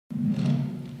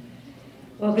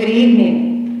Well, good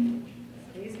evening.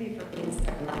 Excuse me for being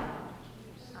so loud.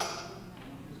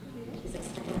 Is it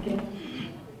still working?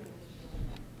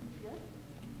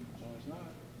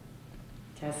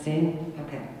 Testing?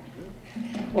 Okay.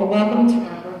 Well, welcome to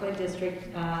our Brookland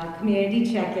District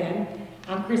Community Check-In.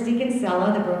 I'm Kristi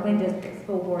Kinsella, the Brookland District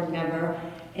School Board member,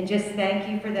 and just thank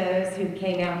you for those who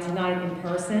came out tonight in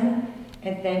person,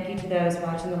 and thank you to those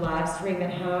watching the live stream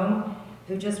at home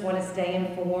who just want to stay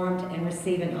informed and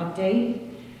receive an update.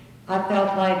 I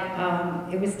felt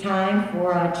like it was time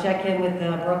for a check-in with the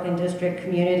Brookland District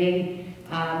community.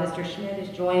 Mr. Schmitt is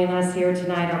joining us here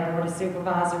tonight, our Board of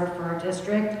Supervisors for our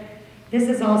district. This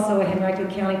is also a Henrico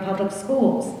County Public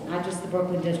Schools, not just the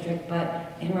Brookland District,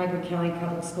 but Henrico County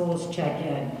Public Schools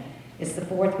check-in. It's the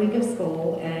 4th week of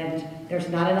school, and there's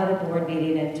not another board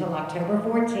meeting until October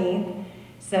 14th,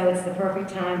 so it's the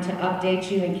perfect time to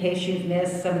update you in case you've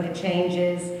missed some of the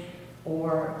changes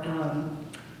or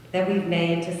that we've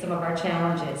made to some of our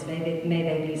challenges. May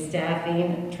they be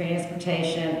staffing,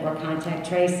 transportation, or contact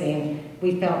tracing.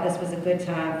 We felt this was a good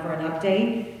time for an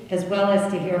update, as well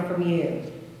as to hear from you.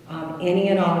 Any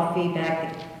and all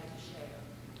feedback that you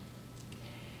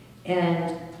can share.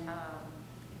 And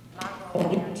my goal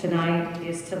here tonight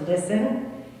is to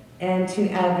listen and to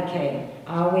advocate.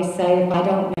 I always say, if I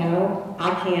don't know,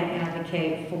 I can't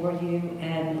advocate for you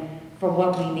and for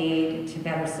what we need to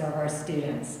better serve our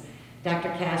students. Dr.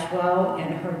 Cashwell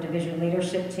and her division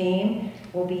leadership team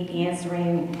will be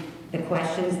answering the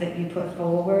questions that you put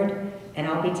forward, and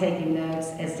I'll be taking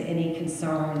notes as to any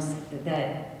concerns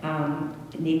that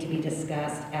need to be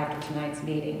discussed after tonight's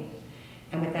meeting.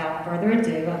 And without further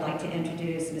ado, I'd like to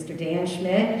introduce Mr. Dan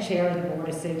Schmitt, Chair of the Board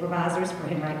of Supervisors for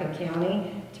Henrico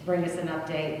County, to bring us an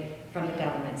update from the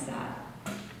government side.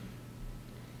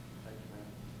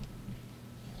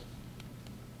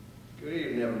 Good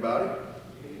evening, everybody.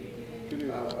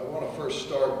 I want to first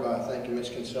start by thanking Ms.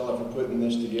 Kinsella for putting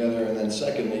this together, and then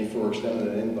secondly for extending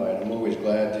an invite. I'm always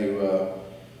glad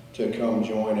to come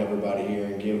join everybody here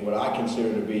and give what I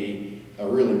consider to be a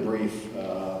really brief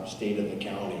state of the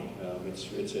county.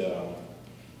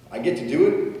 I get to do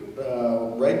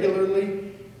it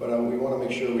regularly, but we want to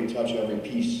make sure we touch every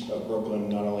piece of Brooklyn,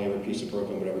 not only every piece of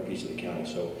Brooklyn, but every piece of the county.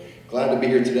 So glad to be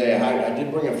here today. I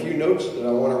did bring a few notes that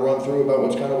I want to run through about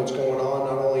what's going on,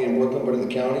 not only in Brooklyn, but in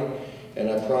the county. And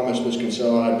I promised Ms.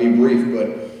 Kinsella I'd be brief,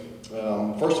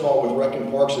 but first of all, with Rec and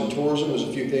Parks and Tourism, there's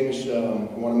a few things I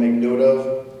want to make note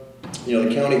of. You know,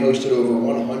 the county hosted over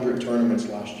 100 tournaments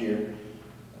last year,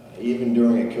 even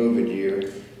during a COVID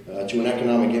year, to an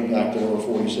economic impact of over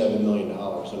 $47 million,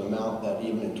 an amount that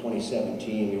even in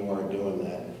 2017 we weren't doing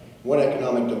that. What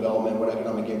economic development, what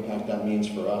economic impact that means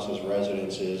for us as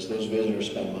residents is those visitors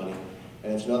spend money.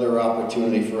 And it's another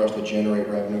opportunity for us to generate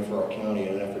revenue for our county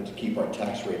in an effort to keep our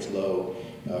tax rates low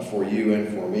for you and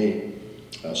for me.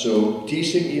 So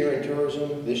decent year in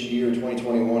tourism. This year,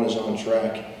 2021, is on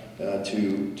track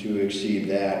to exceed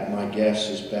that. My guess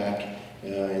is back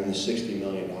in the $60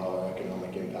 million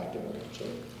economic impact of it. So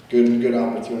good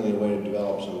opportunity, a way to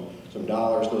develop some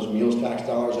dollars. Those meals tax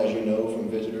dollars, as you know from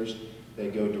visitors, they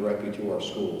go directly to our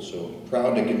schools. So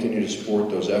proud to continue to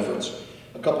support those efforts.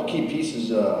 A couple key pieces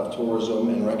of tourism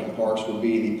and Rec and Parks would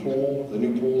be the pool, the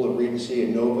new pool at Regency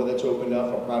and Nova that's opened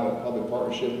up, a private-public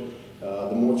partnership.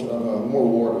 The more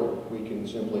water we can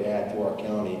simply add to our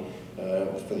county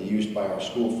for the use by our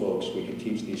school folks, we can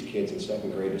teach these kids in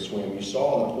 2nd grade to swim. You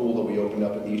saw the pool that we opened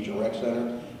up at the Eastern Rec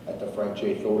Center, at the Frank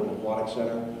J. Thornton Aquatic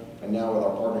Center, and now with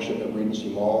our partnership at Regency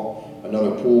Mall,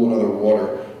 another pool, another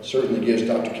water, certainly gives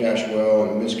Dr.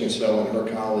 Cashwell and Ms. Kinsella and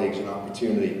her colleagues an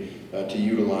opportunity to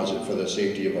utilize it for the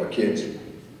safety of our kids.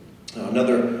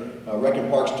 Another Rec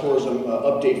and Parks tourism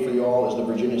update for you all is the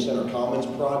Virginia Center Commons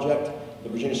project. The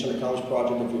Virginia Center Commons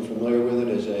project, if you're familiar with it,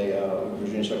 is a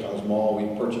Virginia Center Commons Mall.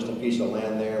 We purchased a piece of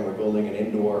land there, and we're building an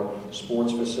indoor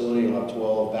sports facility. We'll have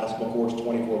 12 basketball courts,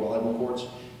 24 volleyball courts,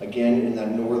 again in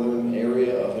that northern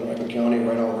area of Henrico County,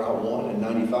 right on Route 1 and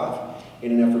 95,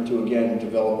 in an effort to, again,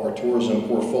 develop our tourism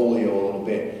portfolio a little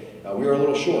bit. We are a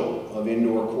little short of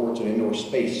indoor courts and indoor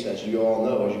space. As you all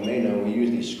know, as you may know, we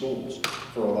use these schools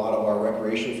for a lot of our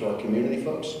recreation for our community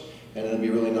folks, and it'd be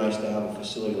really nice to have a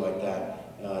facility like that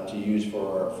to use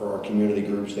for our community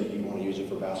groups that you want to use it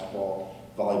for basketball,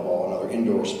 volleyball, and other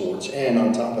indoor sports. And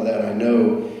on top of that, I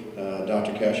know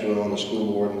Dr. Cashwell and the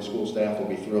school board and the school staff will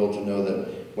be thrilled to know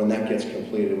that when that gets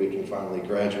completed, we can finally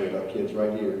graduate our kids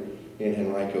right here in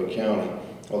Henrico County.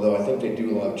 Although I think they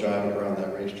do love driving around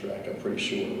that racetrack, I'm pretty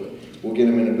sure. But we'll get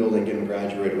them in the building, get them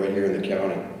graduated right here in the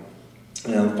county.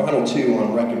 And the final two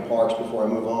on Rec and Parks before I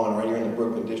move on, right here in the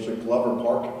Brookland District, Glover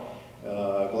Park.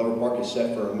 Glover Park is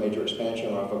set for a major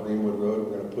expansion off of Greenwood Road.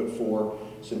 We're going to put 4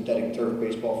 synthetic turf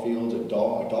baseball fields, a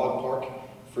dog park,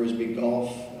 frisbee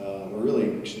golf,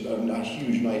 really a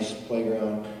huge, nice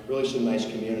playground, really some nice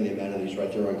community amenities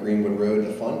right there on Greenwood Road.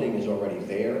 The funding is already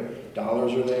there,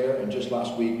 dollars are there, and just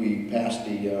last week we passed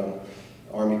the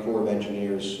Army Corps of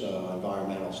Engineers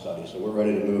environmental study, so we're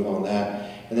ready to move on that.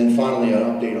 And then finally, an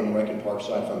update on the Rec and Park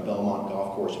side from Belmont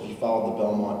Golf Course. If you followed the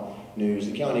Belmont news,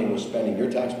 the county was spending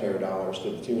your taxpayer dollars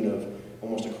to the tune of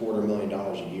almost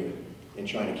 $250,000 a year in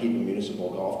trying to keep a municipal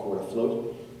golf course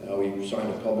afloat. We signed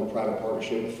a public-private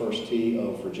partnership with First Tee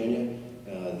of Virginia,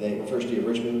 First Tee of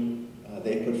Richmond.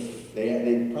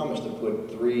 They promised to put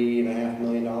 $3.5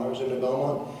 million into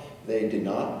Belmont. They did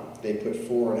not. They put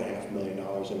 $4.5 million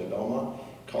into Belmont,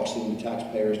 costing the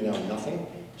taxpayers now nothing.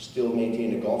 Still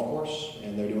maintain a golf course,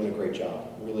 and they're doing a great job.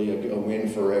 Really a win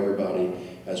for everybody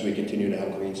as we continue to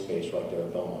have green space right there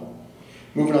at Belmont.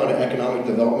 Moving on to economic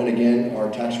development again, our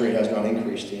tax rate has not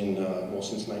increased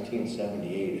since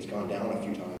 1978. It's gone down a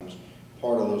few times.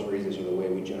 Part of those reasons are the way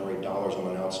we generate dollars on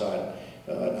an outside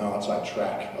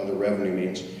track, other revenue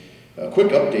means. A quick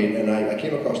update, and I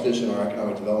came across this in our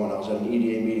economic development. I was at an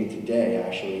EDA meeting today,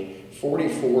 actually.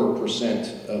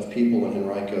 44% of people in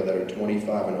Henrico that are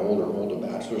 25 and older hold a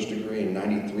bachelor's degree, and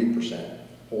 93%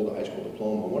 hold a high school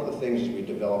diploma. One of the things as we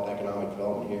develop economic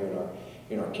development here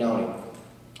in our county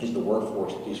is the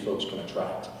workforce that these folks can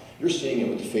attract. You're seeing it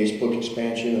with the Facebook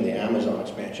expansion and the Amazon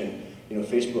expansion. You know,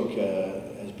 Facebook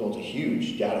has built a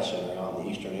huge data center out in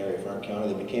the eastern area of our county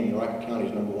that became Henrico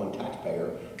County's #1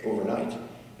 taxpayer overnight.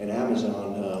 And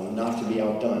Amazon, not to be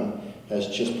outdone, has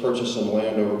just purchased some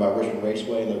land over by Richmond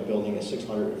Raceway, and they're building a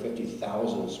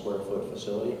 650,000 square foot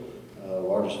facility,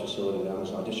 largest facility in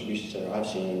Amazon distribution center I've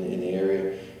seen in the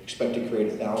area. Expect to create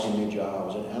 1,000 new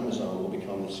jobs, and Amazon will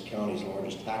become this county's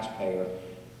largest taxpayer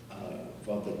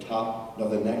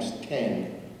of the next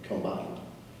 10 combined.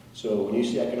 So when you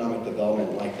see economic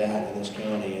development like that in this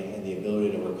county and the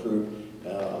ability to recruit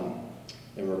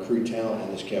talent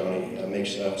in this county,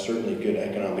 makes certainly good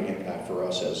economic impact for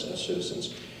us as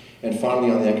citizens. And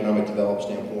finally, on the economic development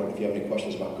standpoint, if you have any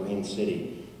questions about Green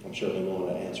City, I'm certainly willing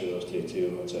to answer those today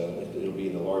too. It'll be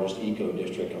the largest eco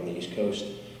district on the East Coast.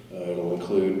 It'll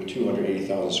include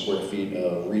 280,000 square feet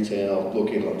of retail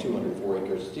located on 204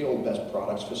 acres. It's the old Best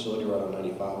Products facility right on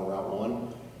 95 and Route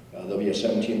 1. There'll be a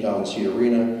 17,000 seat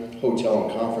arena, hotel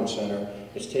and conference center.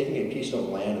 It's taking a piece of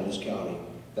land in this county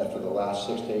that for the last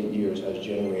 6 to 8 years has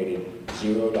generated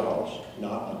 $0,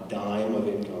 not a dime of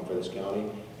income for this county,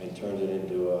 and turns it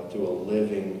into a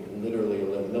living, literally a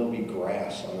living. There'll be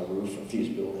grass on the roof of these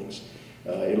buildings.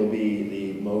 It'll be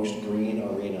the most green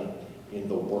arena in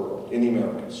the world, in the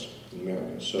Americas.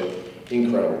 So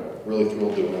incredible. Really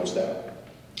thrilled to announce that.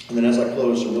 And then as I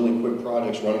close, some really quick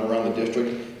projects running around the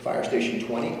district. Fire Station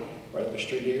 20, right up the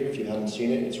street here. If you haven't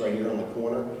seen it, it's right here on the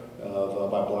corner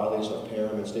of by Blyleys of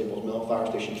Parham and Staples Mill. Fire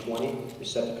Station 20 is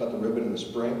set to cut the ribbon in the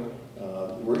spring.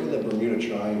 We're in the Bermuda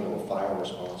Triangle of fire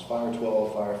response. Fire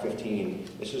 12, Fire 15.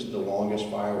 This is the longest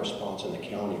fire response in the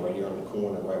county, right here on the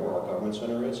corner, right where our government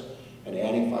center is. And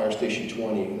adding Fire Station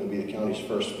 20 will be the county's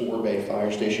first 4-bay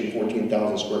fire station,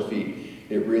 14,000 square feet.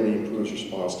 It really improves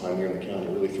response time here in the county.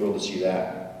 Really thrilled to see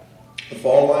that. The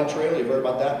Fall Line Trail, you've heard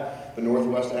about that? The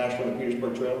Northwest Ashland and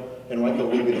Petersburg Trail. Henrico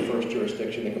will be the first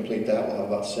jurisdiction to complete that. We'll have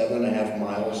about 7.5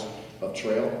 miles of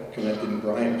trail connecting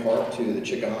Bryant Park to the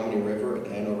Chickahominy River at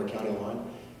the Hanover County line.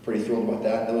 Pretty thrilled about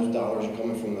that. Those dollars are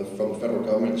coming from the federal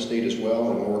government, the state as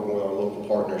well, and we're working with our local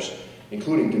partners,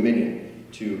 including Dominion,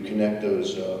 to connect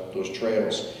those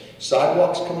trails.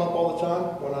 Sidewalks come up all the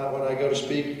time when I go to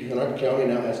speak. Henrico County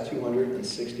now has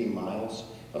 260 miles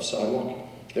of sidewalk.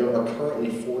 There are currently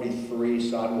 43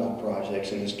 sidewalk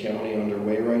projects in this county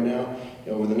underway right now.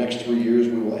 Over the next 3 years,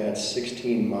 we will add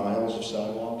 16 miles of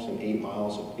sidewalks and 8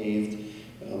 miles of paved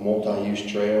multi-use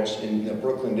trails. In the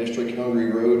Brookland District,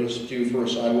 Hungary Road is due for a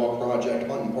sidewalk project.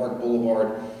 Hunton Park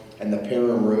Boulevard and the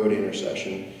Parham Road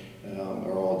intersection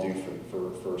are all due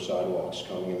for sidewalks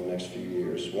coming in the next few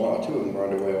years. 2 of them are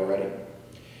underway already.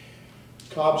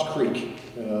 Cobbs Creek.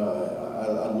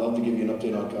 I'd love to give you an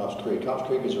update on Cobbs Creek. Cobbs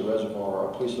Creek is a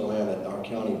reservoir, a piece of land that our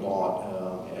county bought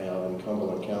in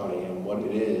Cumberland County, and what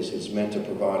it is, it's meant to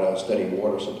provide a steady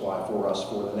water supply for us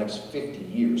for the next 50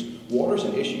 years. Water's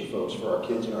an issue, folks, for our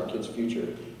kids and our kids' future.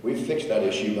 We've fixed that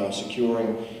issue by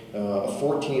securing a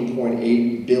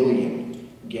 14.8 billion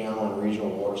gallon regional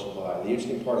water supply. The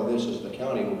interesting part of this is the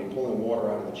county will be pulling water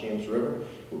out of the James River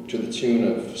to the tune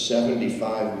of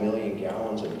 75 million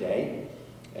gallons a day,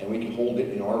 and we can hold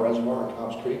it in our reservoir in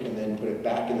Cobbs Creek and then put it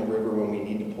back in the river when we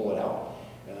need to pull it out.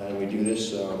 And we do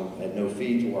this at no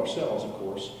fee to ourselves, of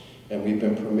course, and we've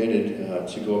been permitted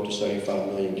to go up to 75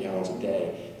 million gallons a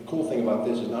day. The cool thing about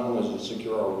this is not only does it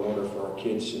secure our water for our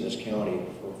kids in this county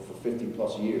for 50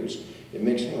 plus years, it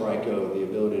makes Henrico the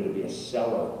ability to be a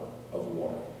seller of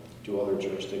water to other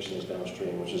jurisdictions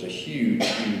downstream, which is a huge,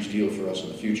 huge deal for us in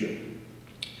the future.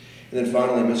 And then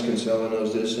finally, Ms. Kinsella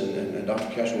knows this, and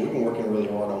Dr. Cashel, we've been working really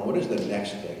hard on what is the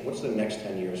next thing? What's the next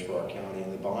 10 years for our county?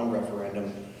 And the bond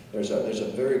referendum, there's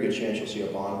a very good chance you'll see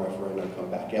a bond referendum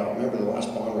come back out. Remember, the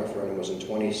last bond referendum was in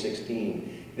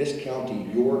 2016. This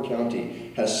county, your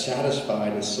county, has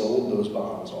satisfied and sold those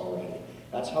bonds already.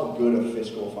 That's how good a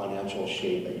fiscal financial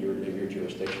shape that your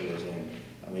jurisdiction is in.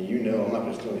 I mean, you know, I'm not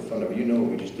going to steal any thunder, but you know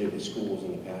what we just did with schools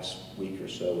in the past week or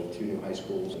so with 2 new high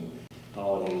schools and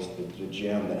Holidays, the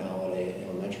gem that Holiday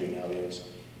Elementary now is.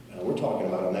 We're talking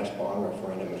about a next bond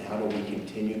referendum and how do we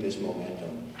continue this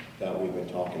momentum that we've been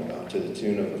talking about, to the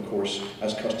tune of course,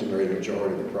 as customary, the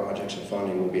majority of the projects and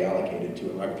funding will be allocated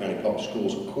to Henrico County Public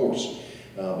Schools, of course,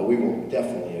 but we will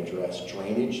definitely address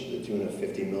drainage to the tune of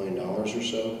 $50 million or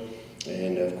so,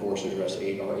 and of course address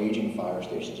our aging fire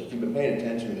stations. If you've been paying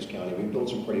attention to this county, we've built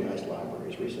some pretty nice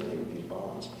libraries recently with these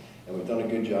bonds. And we've done a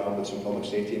good job with some public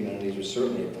safety amenities. We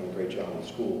certainly have done a great job with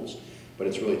schools. But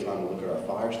it's really time to look at our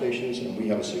fire stations, and we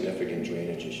have a significant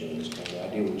drainage issue in this county. I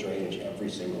deal with drainage every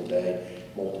single day,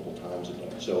 multiple times a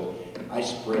day. So I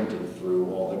sprinted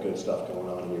through all the good stuff going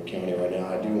on in your county right now.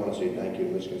 I do want to say thank you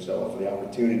to Ms. Kinsella for the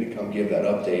opportunity to come give that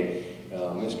update.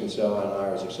 Ms. Kinsella and I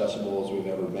are as accessible as we've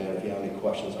ever been. If you have any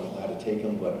questions, I'm glad to take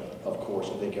them. But of course,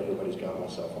 I think everybody's got my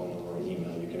cell phone number and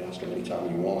email. You can ask them anytime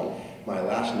you want. My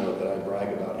last note that I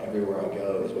brag about everywhere I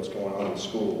go is what's going on in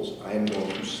schools. I am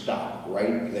going to stop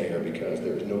right there because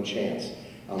there is no chance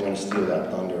I'm going to steal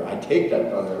that thunder. I take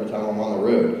that thunder every time I'm on the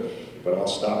road, but I'll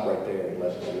stop right there and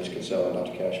let Ms. Kinsella and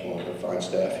Dr. Cashmore and her fine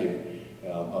staff here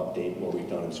update what we've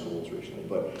done in schools recently.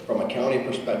 But from a county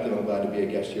perspective, I'm glad to be a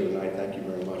guest here tonight. Thank you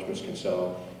very much, Ms.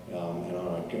 Kinsella. And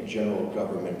on a general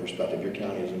government perspective, your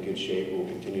county is in good shape. We'll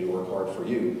continue to work hard for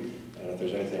you. And if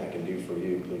there's anything I can do for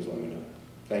you, please let me know.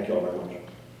 Thank you all very much.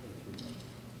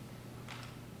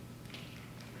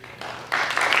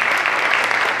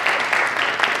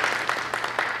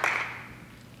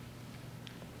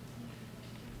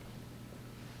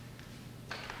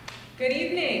 Good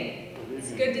evening.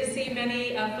 It's good to see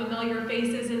many familiar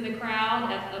faces in the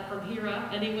crowd, from here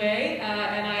up anyway,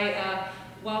 and I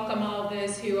welcome all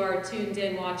those who are tuned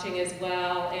in watching as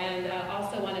well, and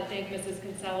also want to thank Mrs.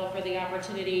 Kinsella for the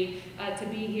opportunity to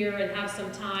be here and have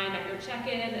some time at your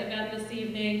check-in event this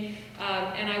evening.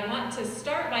 And I want to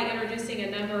start by introducing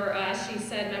a number, as she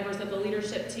said, members of the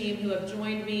leadership team who have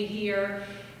joined me here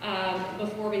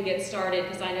before we get started,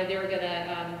 because I know they're going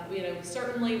to,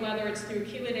 certainly whether it's through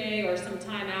Q&A or some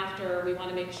time after, we want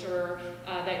to make sure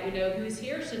that you know who's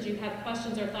here, should you have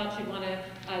questions or thoughts you want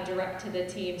to direct to the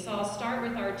team. So I'll start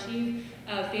with our Chief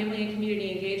of Family and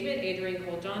Community Engagement, Adrienne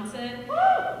Cole-Johnson. Woo!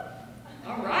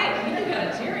 All right, we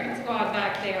got a cheering squad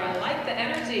back there. I like the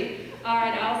energy. All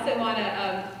right, I also want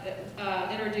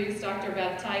to introduce Dr.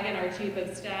 Beth Tigan, our Chief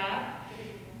of Staff.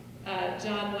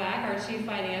 John Wack, our Chief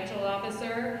Financial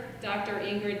Officer, Dr.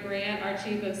 Ingrid Grant, our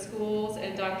Chief of Schools,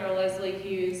 and Dr. Leslie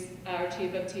Hughes, our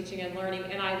Chief of Teaching and Learning.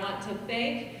 And I want to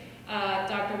thank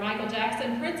Dr. Michael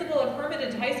Jackson, Principal of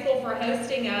Hermitage High School, for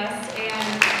hosting us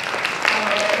and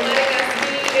letting us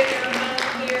be in your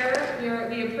home here.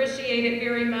 We appreciate it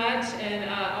very much and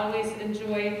always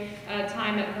enjoy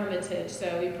time at Hermitage,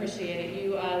 so we appreciate it.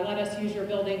 You let us use your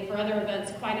building for other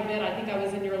events quite a bit. I think I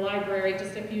was in your library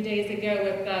just a few days ago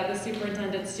with the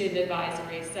Superintendent Student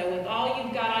Advisory. So with all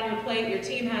you've got on your plate, your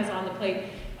team has on the plate,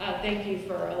 thank you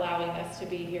for allowing us to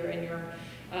be here in your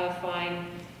fine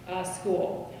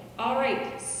school. All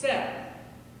right, so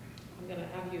I'm going to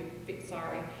have you,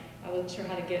 sorry, I wasn't sure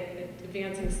how to get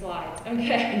advancing slides.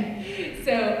 Okay,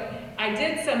 so I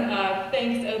did some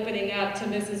thanks opening up to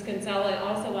Mrs. Kinsella, and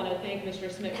also want to thank Mr.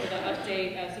 Schmitt for the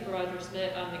update, Supervisor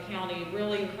Schmitt, on the county.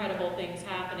 Really incredible things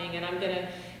happening, and I'm going to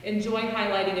enjoy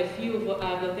highlighting a few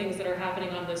of the things that are happening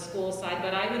on the school side,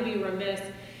 but I would be remiss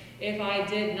if I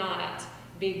did not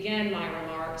begin my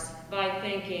remarks by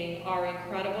thanking our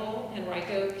incredible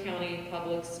Henrico County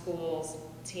Public Schools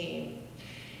team.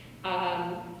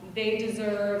 They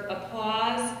deserve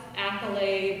applause,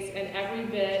 accolades, and every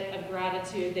bit of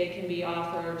gratitude they can be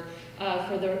offered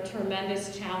for the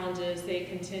tremendous challenges they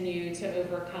continue to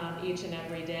overcome each and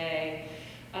every day.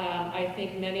 I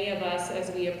think many of us,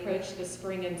 as we approach the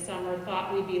spring and summer,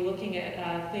 thought we'd be looking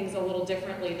at things a little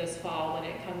differently this fall when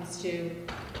it comes to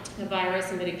the virus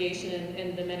and mitigation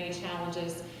and the many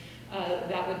challenges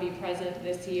that would be present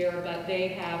this year, but they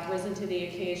have risen to the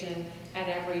occasion at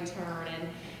every turn. And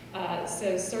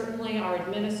So certainly our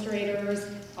administrators,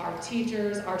 our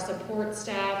teachers, our support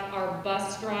staff, our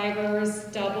bus drivers,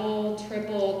 double,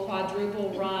 triple,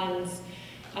 quadruple runs,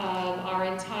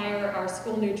 our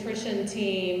school nutrition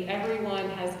team, everyone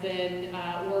has been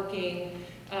working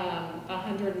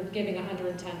giving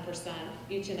 110%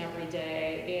 each and every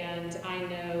day, and I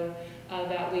know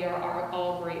that we are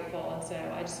all grateful, and so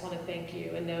I just want to thank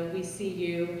you and know we see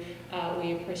you,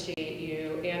 we appreciate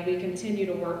you, and we continue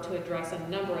to work to address a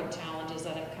number of challenges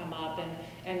that have come up,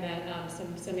 and that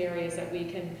some areas that we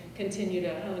can continue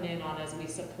to hone in on as we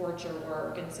support your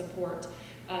work and support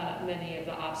many of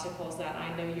the obstacles that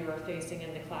I know you are facing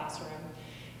in the classroom.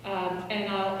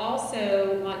 And I'll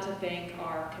also want to thank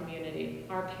our community,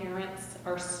 our parents,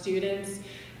 our students.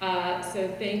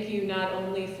 So thank you not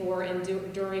only for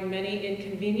enduring many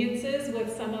inconveniences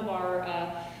with some of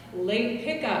our late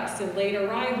pickups and late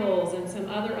arrivals and some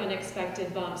other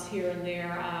unexpected bumps here and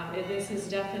there. This has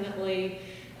definitely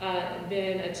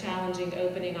been a challenging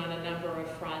opening on a number of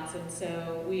fronts, and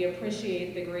so we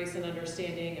appreciate the grace and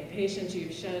understanding and patience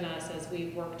you've shown us as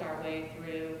we've worked our way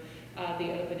through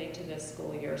the opening to this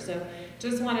school year. So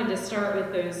just wanted to start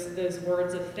with those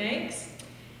words of thanks.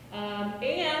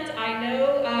 And I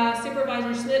know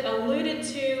Supervisor Schmitt alluded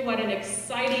to what an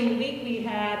exciting week we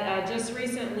had just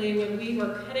recently when we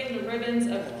were cutting the ribbons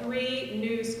of 3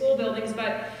 new school buildings,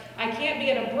 but I can't be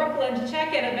at a Brookland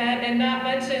check-in event and not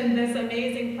mention this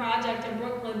amazing project in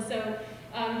Brookland. So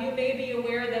you may be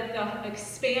aware that the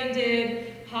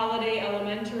expanded Holiday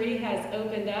Elementary has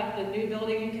opened up, the new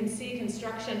building. You can see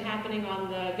construction happening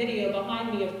on the video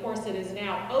behind me. Of course, it is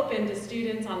now open to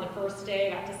students on the first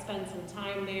day. I got to spend some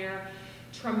time there.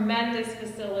 Tremendous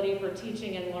facility for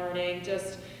teaching and learning.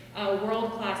 Just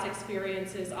world-class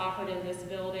experiences offered in this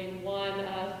building. One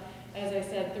of, as I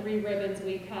said, 3 ribbons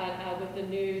we cut with the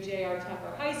new J.R.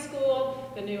 Tucker High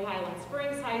School, the new Highland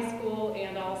Springs High School,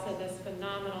 and also this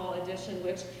phenomenal addition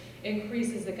which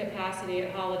increases the capacity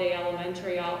at Holiday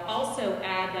Elementary. I'll also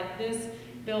add that this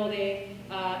building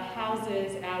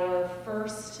houses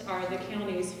the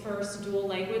county's first dual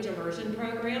language immersion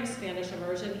program, Spanish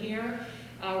immersion here.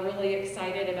 Really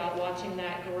excited about watching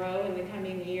that grow in the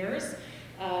coming years.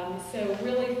 So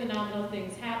really phenomenal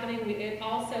things happening. It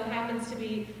also happens to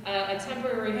be a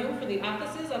temporary home for the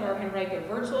offices of our Henrico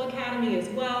Virtual Academy as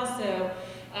well. So,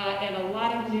 and a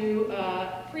lot of new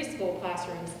preschool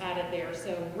classrooms added there.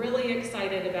 So really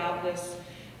excited about this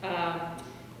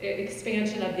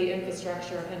expansion of the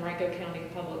infrastructure of Henrico County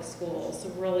Public Schools. So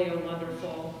really a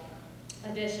wonderful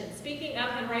addition. Speaking of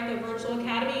Henrico Virtual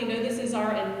Academy, you know this is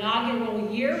our inaugural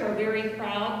year. We're very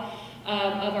proud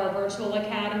of our virtual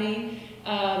academy.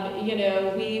 You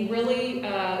know, we really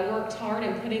worked hard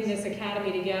in putting this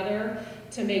academy together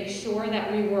to make sure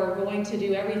that we were going to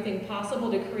do everything possible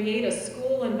to create a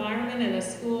school environment and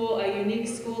a unique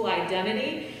school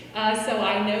identity. So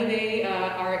I know they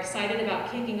are excited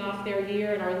about kicking off their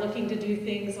year and are looking to do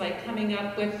things like coming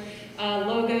up with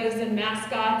logos and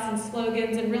mascots and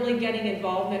slogans and really getting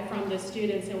involvement from the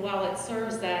students. And while it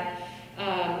serves that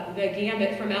the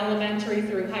gamut from elementary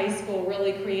through high school,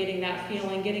 really creating that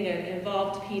feeling, getting an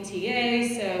involved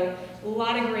PTA, so a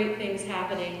lot of great things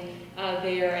happening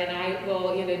there. And I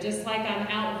will, you know, just like I'm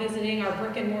out visiting our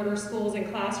brick and mortar schools and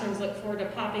classrooms, look forward to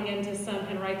popping into some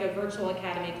Henrico Virtual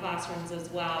Academy classrooms as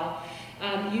well.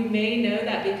 You may know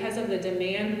that because of the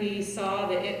demand we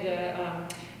saw,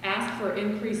 asked for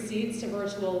increased seats to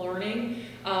virtual learning.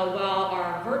 While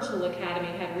our virtual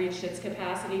academy had reached its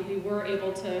capacity, we were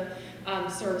able to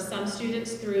serve some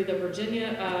students through the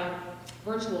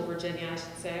Virtual Virginia, I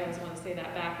should say, I always want to say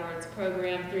that backwards,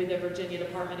 program through the Virginia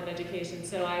Department of Education.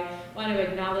 So I want to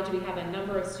acknowledge we have a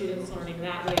number of students learning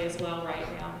that way as well right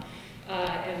now.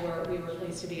 And we were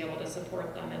pleased to be able to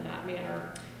support them in that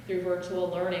manner through virtual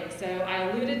learning. So I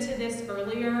alluded to this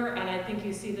earlier, and I think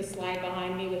you see the slide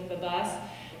behind me with the bus.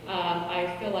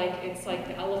 I feel like it's like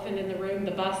the elephant in the room,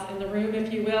 the bus in the room,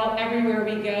 if you will, everywhere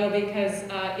we go, because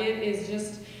it is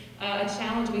just a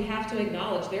challenge we have to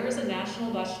acknowledge. There is a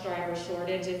national bus driver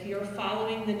shortage. If you're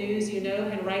following the news, you know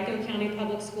Henrico County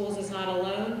Public Schools is not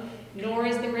alone, nor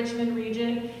is the Richmond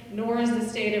region, nor is the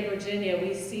state of Virginia.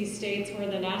 We see states where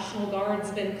the National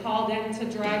Guard's been called in to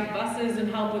drive buses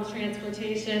and help with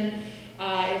transportation.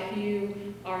 If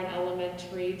you are an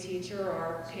elementary teacher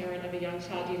or parent of a young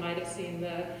child, you might have seen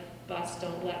the bus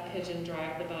Don't Let Pigeon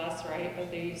Drive the Bus, right?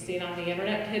 But you've seen on the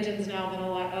internet, pigeons now been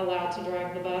allowed to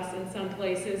drive the bus in some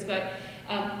places. But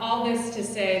all this to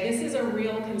say, this is a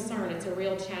real concern. It's a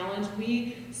real challenge.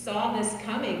 We saw this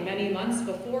coming many months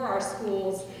before our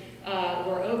schools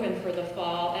were open for the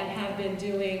fall and have been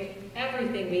doing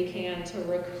everything we can to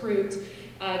recruit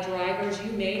drivers.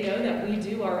 You may know that we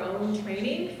do our own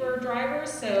training for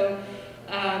drivers, so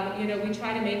you know, we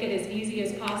try to make it as easy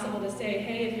as possible to say,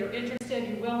 hey, if you're interested,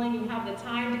 you're willing, you have the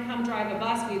time to come drive a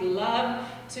bus. We love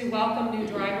to welcome new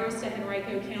drivers to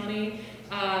Henrico County,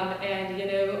 and you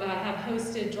know, have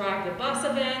hosted Drive the Bus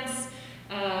events.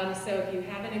 So if you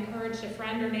haven't encouraged a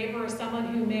friend or neighbor or someone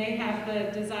who may have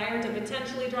the desire to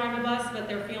potentially drive a bus, but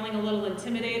they're feeling a little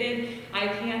intimidated, I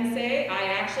can say I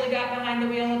actually got behind the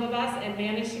wheel of a bus and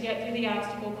managed to get through the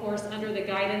obstacle course under the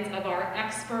guidance of our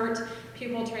expert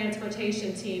pupil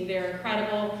transportation team. They're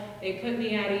incredible. They put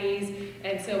me at ease.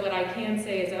 And so what I can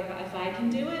say is if I can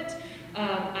do it,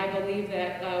 I believe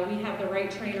that we have the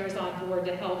right trainers on board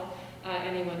to help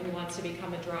anyone who wants to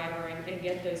become a driver and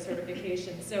get those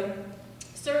certifications. So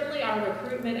certainly our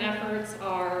recruitment efforts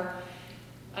are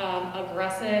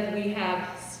aggressive. We have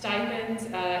stipends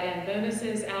and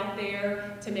bonuses out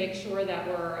there to make sure that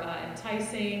we're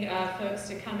enticing folks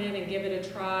to come in and give it a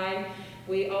try.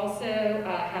 We also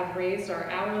have raised our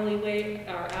hourly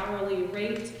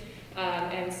rate,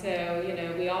 and so, you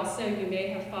know, we also, you may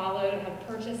have followed, have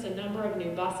purchased a number of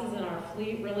new buses in our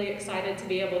fleet. Really excited to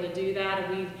be able to do that,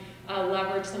 and we've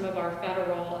leveraged some of our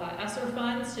federal ESSER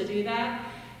funds to do that.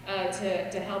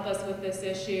 To help us with this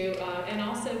issue, and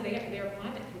also they're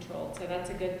climate controlled, so that's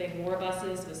a good thing. More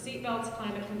buses with seat belts,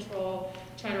 climate control,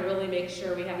 trying to really make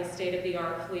sure we have a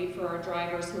state-of-the-art fleet for our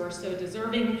drivers who are so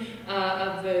deserving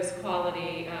of those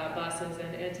quality buses,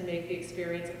 and to make the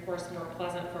experience, of course, more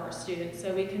pleasant for our students.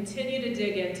 So we continue to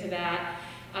dig into that,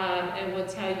 and we'll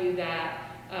tell you that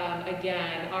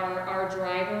again, our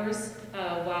drivers,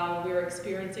 while we're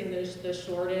experiencing the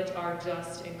shortage, are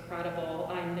just incredible.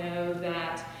 I know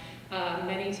that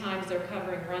many times they're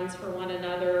covering runs for one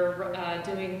another,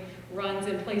 doing runs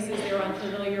in places they're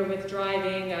unfamiliar with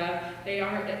driving. They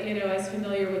aren't, you know, as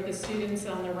familiar with the students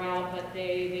on the route, but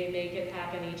they make it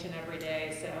happen each and every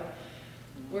day. So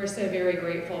we're so very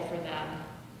grateful for them.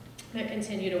 That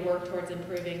continue to work towards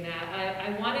improving that.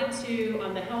 I wanted to,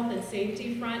 on the health and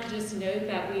safety front, just note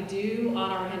that we do on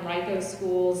our Henrico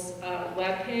Schools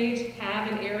webpage have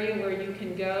an area where you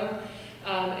can go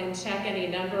and check any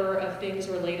number of things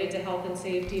related to health and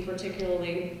safety,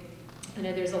 particularly, I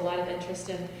know there's a lot of interest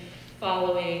in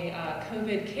following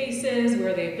COVID cases,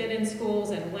 where they've been in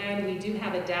schools and when. We do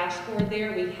have a dashboard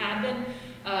there. We have been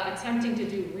attempting to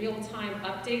do real-time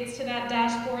updates to that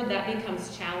dashboard. That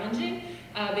becomes challenging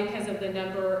because of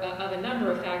a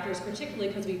number of factors, particularly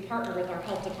because we partner with our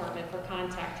health department for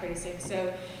contact tracing.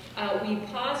 So we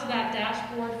paused that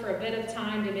dashboard for a bit of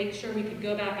time to make sure we could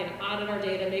go back and audit our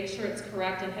data, make sure it's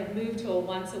correct, and have moved to a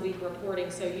once-a-week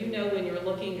reporting. So you know when you're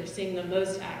looking, you're seeing the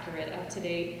most accurate,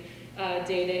 up-to-date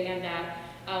data, and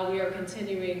that we are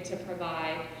continuing to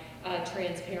provide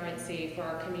transparency for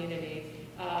our community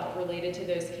related to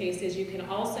those cases. You can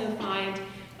also find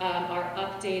our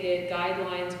updated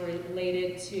guidelines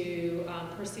related to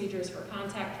procedures for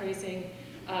contact tracing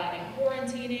and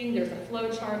quarantining. There's a flow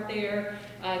chart there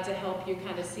to help you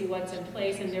kind of see what's in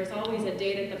place, and there's always a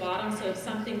date at the bottom, so if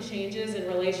something changes in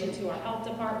relation to our health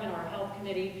department or our health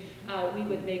committee, we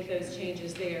would make those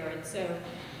changes there. And so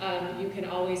you can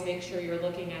always make sure you're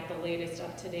looking at the latest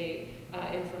up-to-date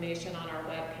information on our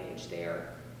webpage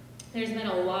there. There's been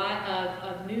a lot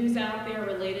of news out there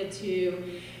related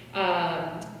to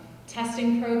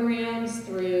testing programs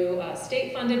through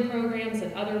state-funded programs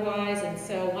and otherwise, and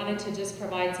so wanted to just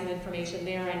provide some information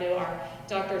there. I know our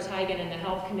Dr. Teigen and the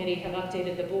Health Committee have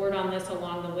updated the board on this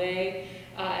along the way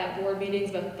at board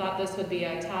meetings, but thought this would be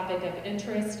a topic of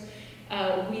interest.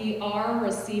 We are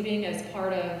receiving, as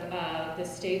part of the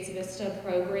state's VISTA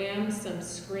program, some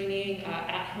screening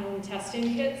at-home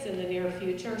testing kits in the near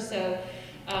future. So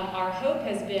our hope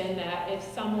has been that if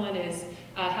someone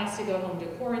has to go home to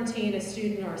quarantine, a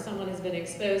student or someone has been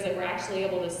exposed, that we're actually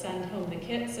able to send home the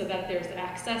kit so that there's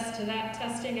access to that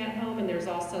testing at home, and there's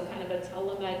also kind of a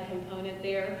telemed component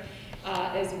there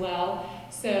as well.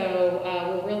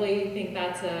 So we really think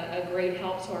that's a great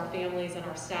help to our families and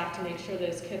our staff to make sure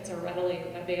those kits are readily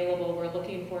available. We're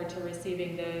looking forward to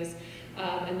receiving those,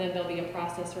 and then there'll be a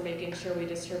process for making sure we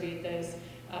distribute those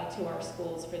to our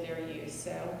schools for their use.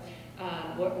 So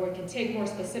we can take more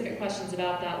specific questions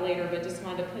about that later, but just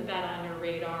wanted to put that on your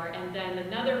radar. And then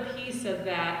another piece of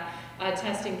that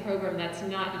testing program that's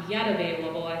not yet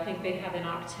available, I think they have an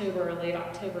October or late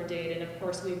October date, and of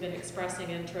course we've been expressing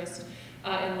interest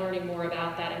in learning more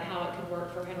about that and how it could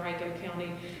work for Henrico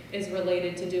County, is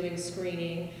related to doing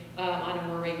screening on a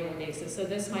more regular basis. So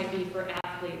this might be for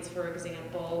athletes, for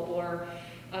example, or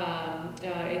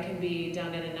it can be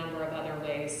done in a number of other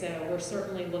ways. So we're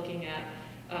certainly looking at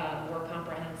more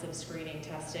comprehensive screening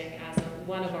testing as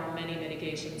one of our many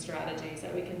mitigation strategies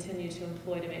that we continue to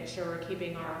employ to make sure we're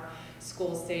keeping our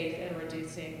schools safe and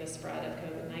reducing the spread of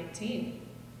COVID-19.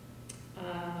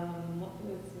 What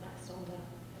was next on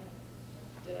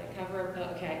that? Did I cover?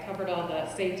 Okay, I covered all the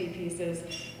safety pieces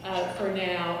for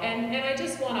now. And I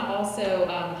just want to also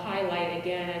highlight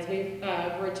again, as we've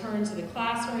returned to the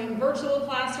classroom, virtual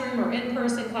classroom or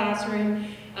in-person classroom,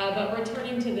 but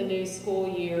returning to the new school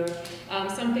year,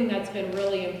 something that's been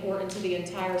really important to the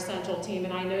entire central team,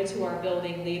 and I know to our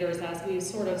building leaders as we've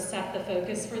sort of set the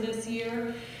focus for this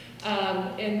year.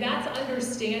 And that's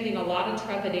understanding a lot of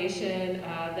trepidation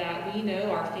that we know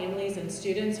our families and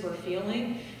students were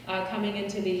feeling coming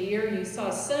into the year. You saw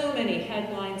so many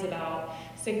headlines about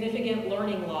significant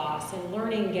learning loss and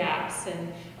learning gaps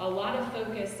and a lot of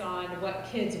focus on what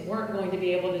kids weren't going to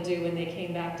be able to do when they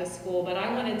came back to school. But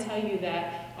I want to tell you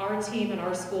that our team and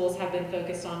our schools have been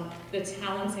focused on the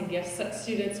talents and gifts that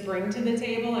students bring to the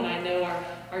table, and I know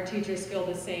our teachers feel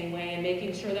the same way, and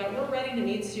making sure that we're ready to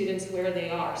meet students where they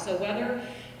are. So whether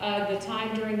the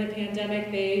time during the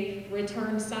pandemic they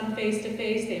returned some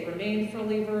face-to-face, they remained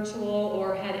fully virtual,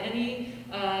 or had any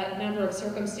number of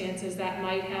circumstances that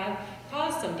might have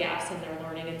caused some gaps in their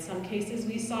learning. In some cases,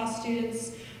 we saw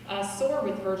students soar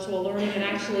with virtual learning and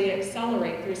actually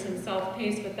accelerate through some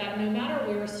self-paced, but that no matter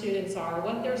where students are,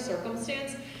 what their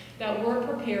circumstance, that we're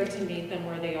prepared to meet them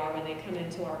where they are when they come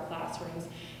into our classrooms,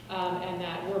 and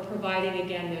that we're providing,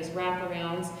 again, those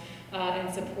wraparounds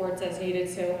and supports as needed,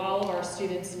 so all of our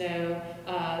students know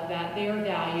that they are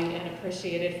valued and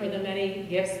appreciated for the many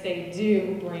gifts they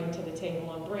do bring to the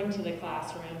table and bring to the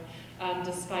classroom,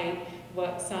 despite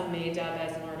what some may dub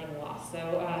as learning loss.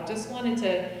 So just wanted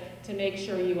to make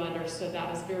sure you understood that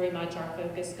was very much our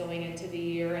focus going into the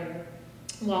year. And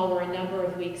while we're a number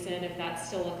of weeks in, if that's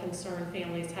still a concern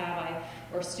families have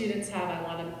or students have, I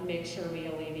want to make sure we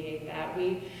alleviate that.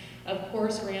 We, of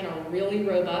course, ran a really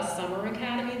robust summer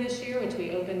academy this year, which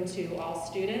we opened to all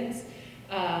students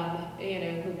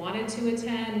who wanted to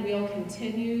attend. We'll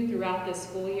continue throughout this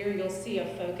school year. You'll see a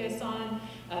focus on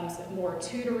some more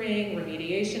tutoring,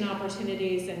 remediation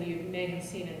opportunities than you may have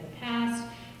seen in the past.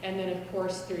 And then, of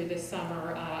course, through this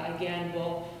summer, again,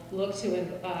 we'll look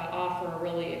to offer a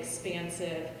really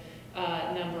expansive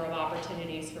number of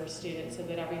opportunities for students so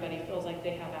that everybody feels like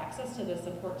they have access to the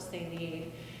supports they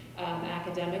need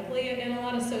academically, and a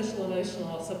lot of social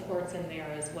emotional supports in there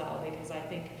as well, because I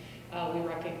think we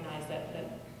recognize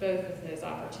that both of those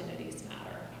opportunities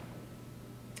matter.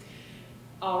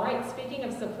 All right, speaking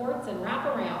of supports and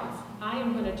wraparounds, I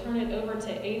am going to turn it over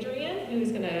to Adrian, who's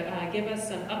going to give us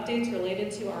some updates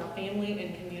related to our family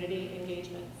and community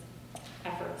engagement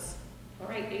efforts. All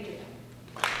right, Adrian.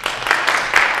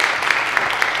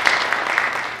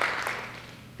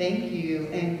 Thank you,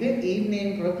 and good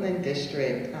evening, Brookland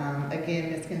District.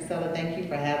 Again, Ms. Kinsella, thank you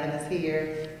for having us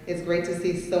here. It's great to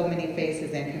see so many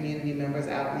faces and community members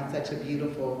out on such a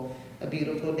beautiful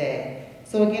day.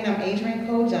 So again, I'm Adrian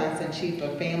Cole-Johnson, Chief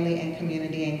of Family and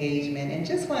Community Engagement, and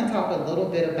just want to talk a little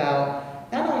bit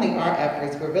about not only our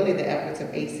efforts, but really the efforts of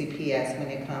HCPS when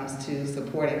it comes to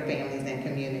supporting families and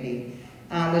community.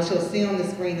 What you'll see on the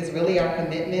screen is really our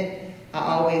commitment. I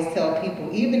always tell people,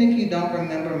 even if you don't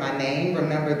remember my name,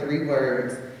 remember 3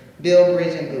 words: build,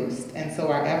 bridge, and boost. And so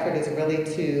our effort is really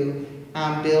to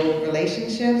build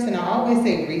relationships, and I always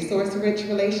say resource-rich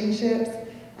relationships.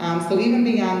 So even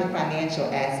beyond the financial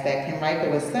aspect,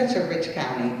 Henrico is such a rich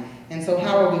county, and so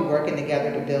how are we working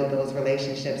together to build those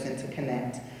relationships and to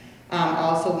connect?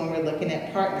 Also, when we're looking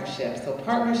at partnerships, so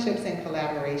partnerships and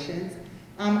collaborations,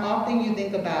 often you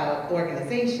think about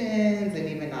organizations and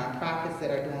even nonprofits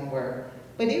that are doing work,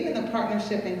 but even the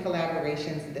partnership and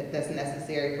collaborations that's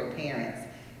necessary for parents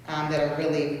that are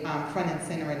really front and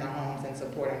center in the homes and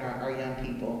supporting our young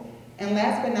people. And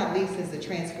last but not least is the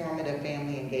transformative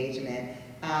family engagement,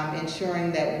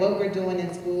 ensuring that what we're doing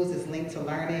in schools is linked to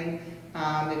learning.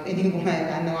 If anyone,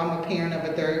 I know I'm a parent of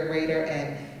a 3rd grader,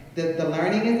 and the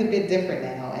learning is a bit different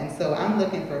now, and so I'm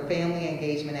looking for family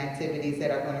engagement activities that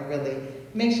are going to really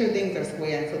make sure things are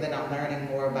square, and so that I'm learning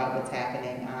more about what's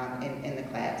happening in the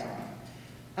classroom.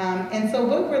 And so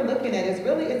what we're looking at is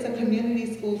really, it's a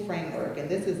community school framework, and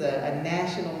this is a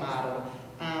national model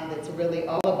that's really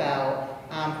all about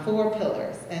 4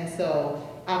 pillars. And so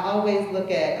I always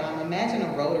look at, imagine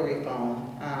a rotary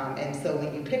phone, and so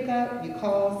when you pick up, you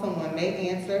call, someone may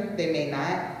answer, they may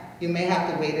not. You may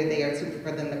have to wait a day or 2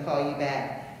 for them to call you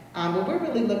back. But we're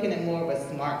really looking at more of a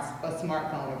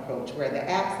smartphone approach, where the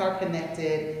apps are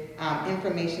connected,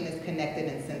 information is connected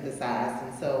and synthesized.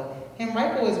 And so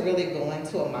Henrico is really going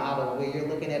to a model where you're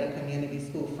looking at a community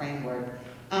school framework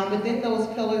Within those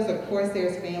pillars, of course,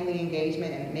 there's family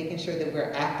engagement and making sure that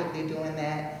we're actively doing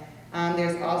that.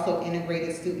 There's also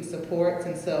integrated student supports,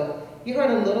 and so you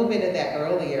heard a little bit of that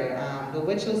earlier, but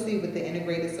what you'll see with the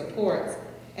integrated supports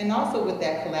and also with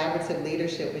that collaborative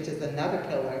leadership, which is another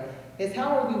pillar, is how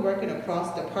are we working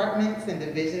across departments and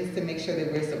divisions to make sure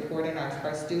that we're supporting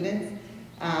our students.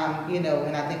 You know,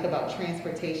 when I think about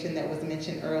transportation that was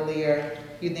mentioned earlier,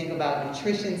 you think about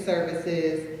nutrition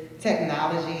services,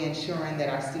 technology, ensuring that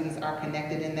our students are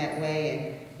connected in that way,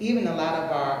 and even a lot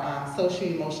of our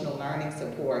social-emotional learning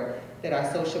support that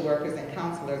our social workers and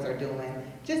counselors are doing,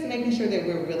 just making sure that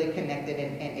we're really connected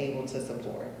and able to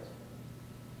support.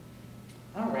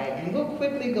 All right, and we'll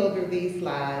quickly go through these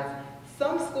slides.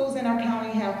 Some schools in our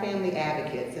county have family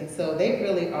advocates, and so they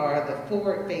really are the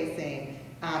forward-facing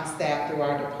staff through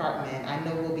our department. I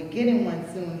know we'll be getting one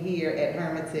soon here at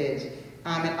Hermitage,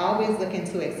 and always looking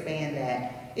to expand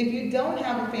that. If you don't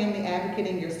have a family advocate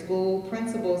in your school,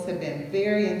 principals have been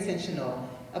very intentional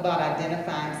about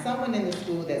identifying someone in the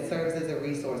school that serves as a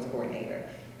resource coordinator.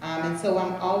 And so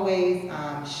I'm always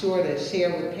sure to share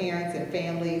with parents and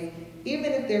families,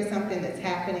 even if there's something that's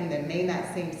happening that may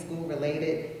not seem school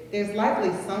related, there's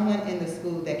likely someone in the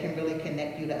school that can really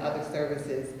connect you to other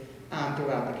services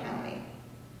throughout the county.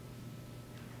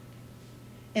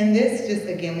 And this just,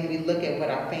 again, when we look at what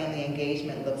our family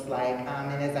engagement looks like,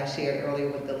 and as I shared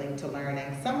earlier with the link to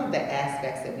learning, some of the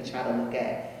aspects that we try to look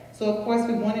at. So of course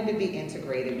we wanted to be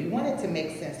integrated. We wanted to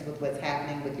make sense with what's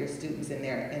happening with your students in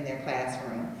their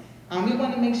classroom. We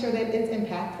want to make sure that it's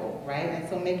impactful, right? And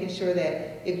so making sure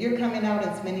that if you're coming out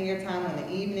and spending your time in the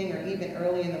evening or even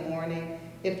early in the morning,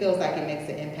 it feels like it makes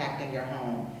an impact in your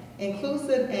home.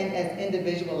 Inclusive and as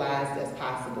individualized as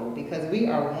possible, because we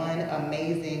are one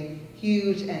amazing,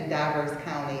 huge and diverse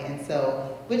county, and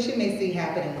so what you may see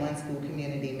happen in one school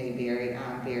community may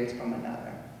varies from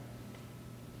another.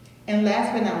 And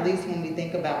last but not least, when we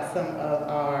think about some of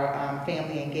our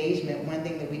family engagement, one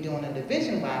thing that we do on a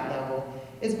division-wide level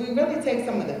is we really take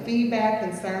some of the feedback,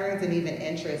 concerns, and even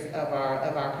interests of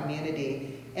our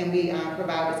community, and we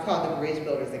provide what's called the Bridge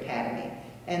Builders Academy.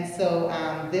 And so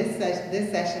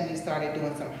this session we started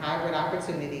doing some hybrid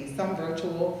opportunities, some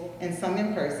virtual and some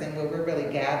in person, where we're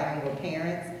really gathering with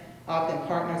parents. Often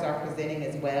partners are presenting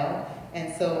as well.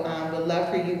 And so we'd love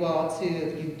for you all to,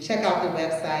 if you check out the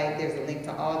website, there's a link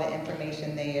to all the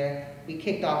information there. We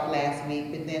kicked off last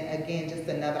week, but then again, just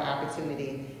another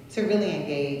opportunity to really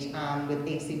engage with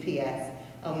HCPS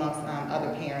amongst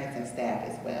other parents and staff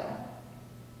as well.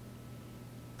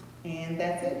 And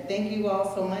that's it. Thank you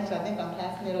all so much. I think I'm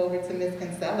passing it over to Ms.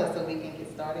 Kinsella so we can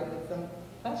get started with some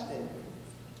questions.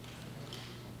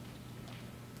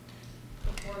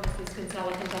 Before Mrs.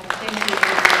 Kinsella comes up, thank you.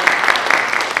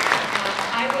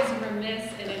 I was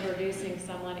remiss in introducing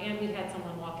someone, and we had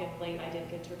someone walk in late I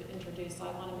didn't get to introduce, so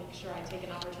I want to make sure I take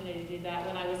an opportunity to do that.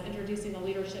 When I was introducing the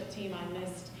leadership team, I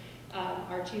missed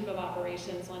our Chief of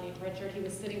Operations, Lenny Pritchard. He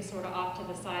was sitting sort of off to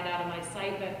the side out of my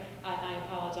sight, but I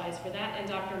apologize for that. And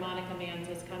Dr. Monica Manns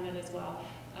has come in as well.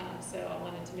 So I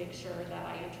wanted to make sure that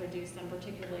I introduce them,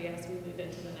 particularly as we move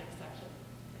into the next section.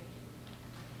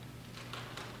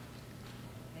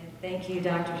 And thank you,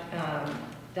 Dr.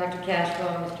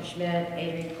 Cashwell, Mr. Schmitt,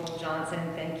 Adrian Cole-Johnson.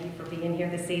 Thank you for being here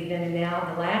this evening. And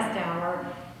now the last hour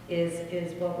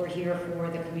is what we're here for,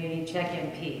 the community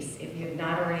check-in piece. If you have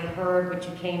not already heard what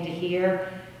you came to hear,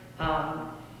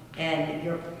 and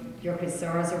your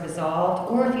concerns are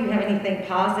resolved, or if you have anything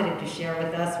positive to share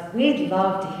with us, we'd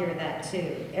love to hear that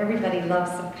too. Everybody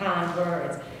loves some kind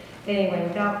words. Anyway,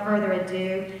 without further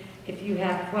ado, if you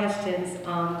have questions, there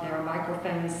are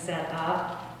microphones set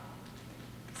up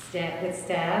with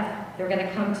staff. They're going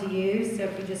to come to you, so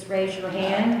if you just raise your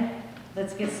hand,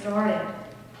 let's get started.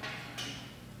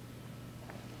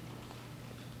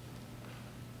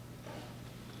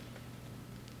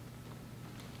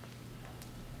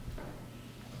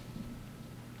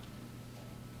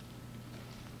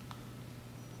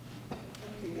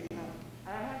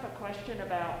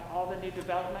 About all the new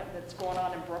development that's going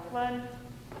on in Brookland,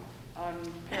 on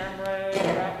Perham Road,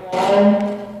 Route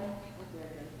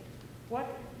 1.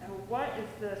 What is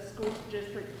the school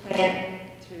district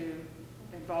planning to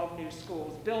involve new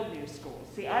schools, build new schools?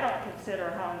 See, I don't consider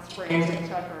Highland Springs and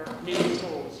Tucker new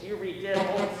schools. You redid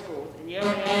old schools, and you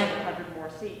only added 100 more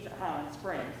seats at Highland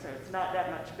Springs, so it's not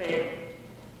that much bigger.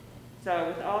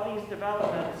 So with all these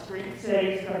developments, Green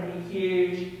City's going to be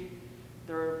huge.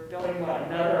 They're building,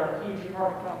 another huge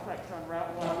apartment complex on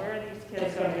Route 1. Where are these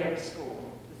kids going to go to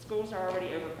school? The schools are already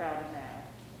overcrowded now.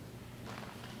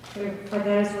 For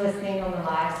those listening on the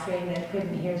live stream that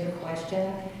couldn't hear the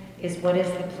question, is what is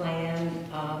the plan?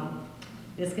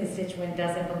 this constituent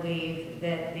doesn't believe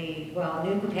that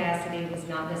new capacity was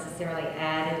not necessarily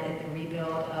added at the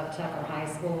rebuild of Tucker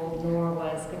High School, nor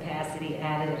was capacity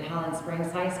added at Holland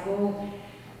Springs High School.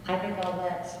 I think I'll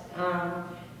let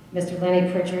Mr.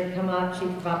 Lenny Pritchard come up, Chief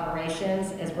of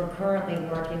Operations, as we're currently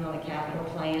working on a capital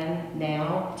plan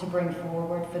now to bring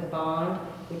forward for the bond,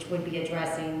 which would be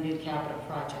addressing new capital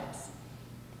projects.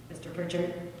 Mr.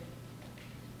 Pritchard?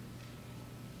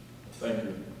 Thank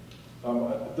you.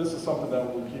 This is something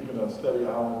that we're keeping a steady eye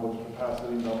on with the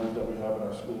capacity numbers that we have in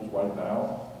our schools right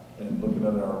now, and looking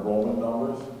at our enrollment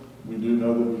numbers. We do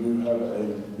know that we do have a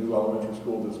new elementary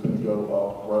school that's going to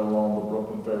go right along the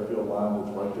Brookland Fairfield line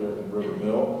that's right there in River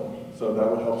Mill. So that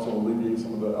would help some alleviate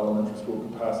some of the elementary school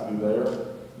capacity there.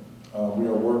 We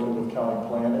are working with county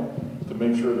planning to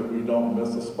make sure that we don't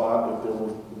miss a spot if there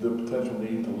was the potential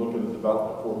need to look at a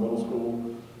development for a middle school.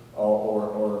 I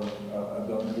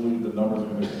don't believe the numbers are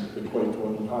going to equate to a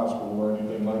new high school or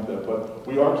anything like that. But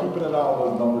we are keeping an eye on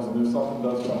those numbers, and if something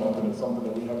does come up and it's something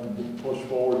that we have to push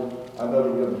forward, I know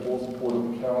that we have the full support of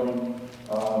the county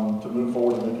to move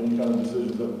forward and make any kind of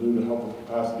decisions that we do to help with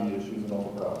capacity issues in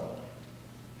overcrowding.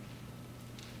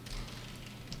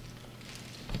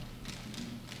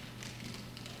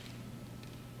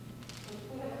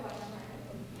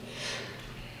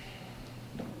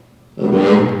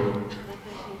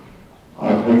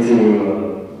 I'd like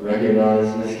to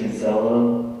recognize Ms.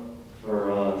 Kinsella for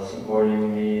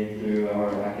supporting me through our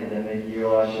academic year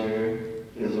last year,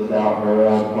 because without her,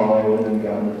 I probably wouldn't have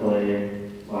gotten to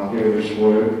play my favorite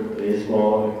sport,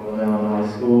 baseball, at Glen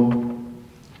High School.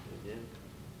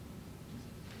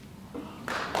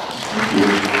 Thank you.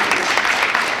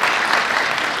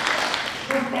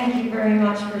 Well, thank you very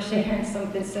much for sharing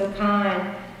something so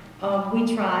kind.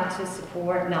 We tried to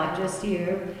support not just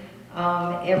you,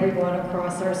 everyone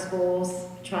across our schools,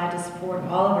 tried to support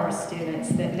all of our students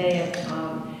that may have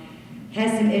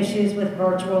had some issues with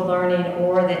virtual learning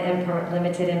or the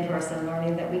limited in-person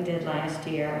learning that we did last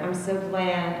year. I'm so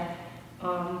glad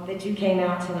that you came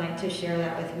out tonight to share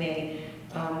that with me.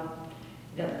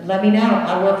 Let me know,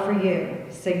 I work for you,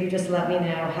 so you just let me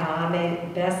know how I may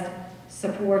best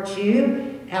support you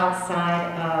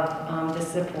outside of the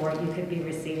support you could be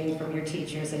receiving from your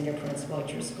teachers and your principal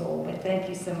at your school. But thank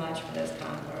you so much for those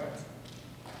kind words.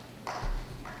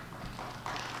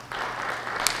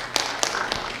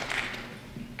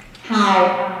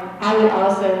 Hi, I would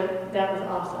also, that was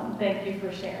awesome. Thank you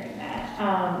for sharing that.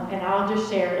 And I'll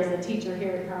just share as a teacher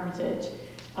here at Hermitage,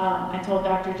 I told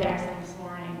Dr. Jackson this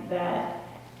morning that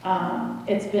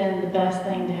it's been the best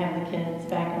thing to have the kids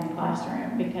back in the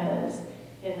classroom, because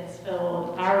it has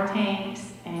filled our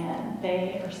tanks, and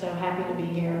they are so happy to be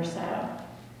here. So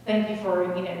thank you for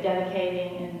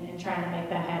dedicating and trying to make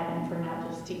that happen for not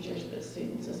just teachers but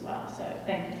students as well. So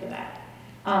thank you for that.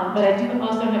 But I do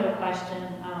also have a question.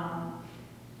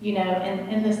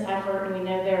 In this effort, we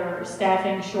know there are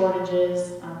staffing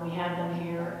shortages. We have them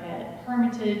here at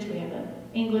Hermitage. We have an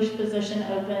English position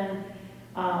open,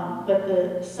 but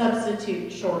the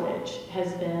substitute shortage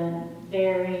has been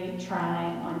very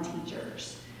trying on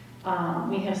teachers.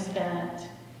 We have spent,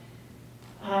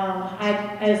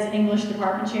 as English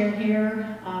department chair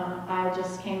here, I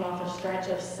just came off a stretch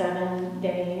of 7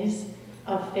 days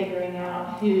of figuring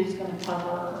out who's going to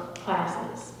cover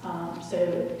classes.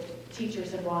 So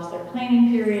teachers have lost their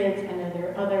planning periods. I know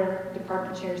there are other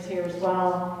department chairs here as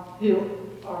well who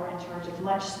are in charge of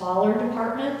much smaller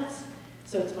departments.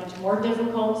 So it's much more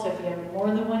difficult. So if you have more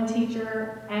than one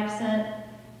teacher absent,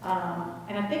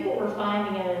 and I think what we're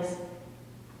finding is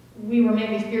we were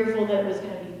maybe fearful that it was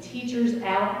going to be teachers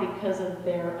out because of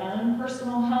their own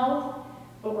personal health,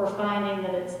 but we're finding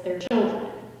that it's their children.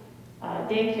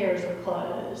 Daycares are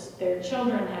closed. Their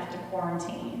children have to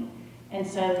quarantine. And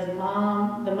so the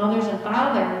mothers and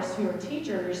fathers who are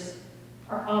teachers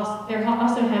they're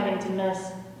also having to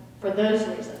miss for those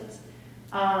reasons.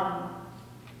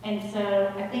 And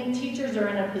so I think teachers are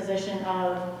in a position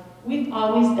of, we've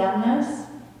always done this,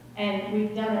 and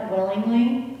we've done it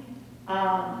willingly,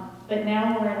 but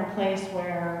now we're in a place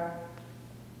where,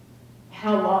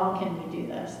 how long can we do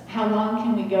this? How long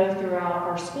can we go throughout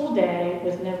our school day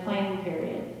with no planning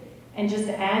period? And just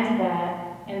to add to that,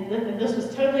 and this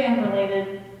was totally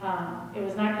unrelated, it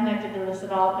was not connected to this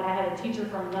at all, but I had a teacher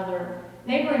from another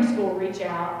neighboring school reach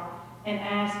out and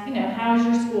ask, how's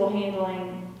your school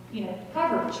handling,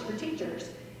 coverage for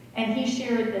teachers? And he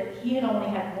shared that he had only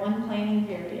had one planning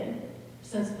period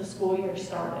since the school year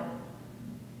started.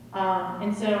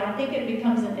 And so I think it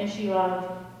becomes an issue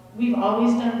of, we've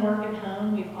always done work at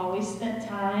home, we've always spent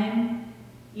time,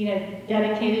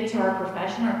 dedicated to our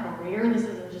profession, our career. This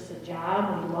isn't just a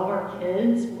job. We love our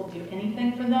kids, we'll do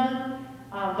anything for them.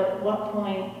 but at what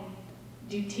point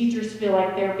do teachers feel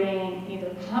like they're being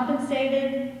either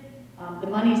compensated? The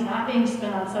money's not being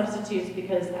spent on substitutes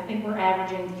because I think we're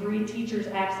averaging 3 teachers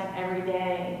absent every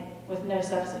day with no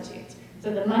substitutes.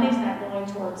 So the money's not going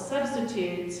towards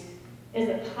substitutes. Is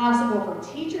it possible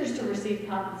for teachers to receive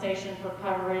compensation for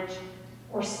coverage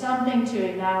or something to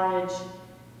acknowledge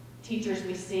teachers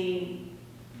we see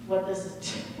what this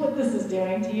is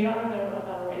doing to you? I don't know a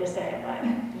better way to say it, but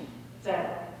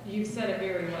so. You've said it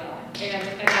very well, and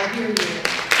I hear you.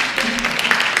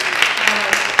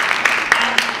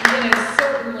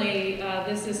 Certainly,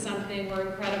 this is something we're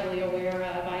incredibly aware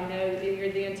of. I know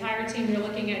the entire team you're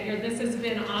looking at here, this has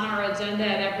been on our agenda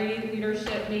at every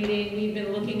leadership meeting. We've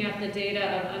been looking at the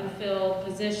data of unfilled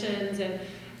positions and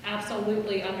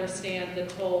absolutely understand the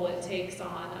toll it takes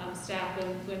on staff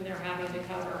when they're having to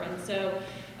cover. And so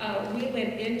we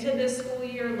went into this school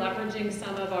year leveraging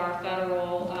some of our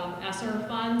federal ESSER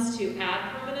funds to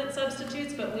add permanent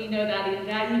substitutes, but we know that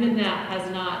even that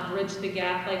has not bridged the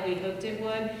gap like we hoped it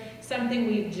would. Something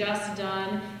we've just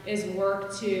done is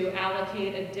work to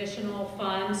allocate additional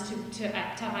funds to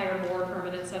hire more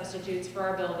permanent substitutes for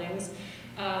our buildings.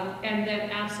 And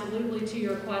then absolutely to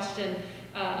your question,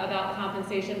 about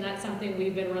compensation, that's something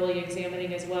we've been really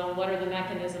examining as well. What are the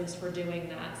mechanisms for doing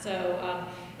that? So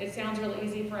it sounds really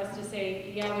easy for us to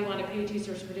say, yeah, we want to pay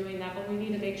teachers for doing that, but we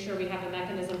need to make sure we have a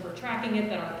mechanism for tracking it,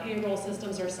 that our payroll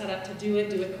systems are set up to do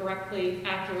it correctly,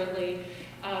 accurately.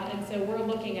 And so we're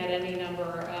looking at any number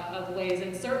of ways.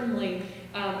 And certainly,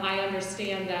 I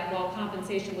understand that while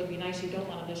compensation would be nice, you don't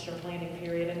want to miss your planning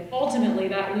period. And ultimately,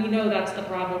 that we know that's the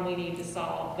problem we need to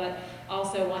solve. But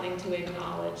also wanting to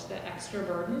acknowledge the extra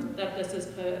burden that this has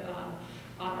put on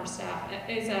our staff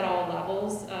is at all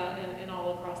levels and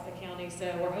all across the county. So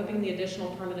we're hoping the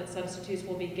additional permanent substitutes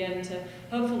will begin to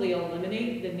hopefully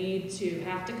eliminate the need to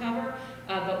have to cover.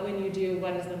 But when you do,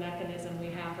 what is the mechanism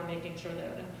we have for making sure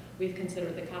that we've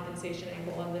considered the compensation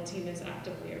angle, and the team is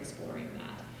actively exploring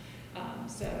that.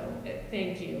 So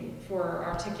thank you for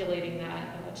articulating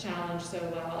that challenge so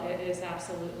well. It is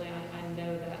absolutely, I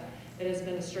know that it has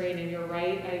been a strain, and you're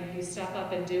right. You step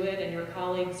up and do it, and your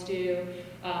colleagues do.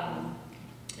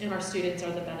 And our students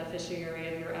are the beneficiary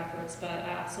of your efforts, but I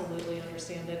absolutely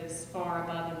understand that it's far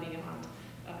above and beyond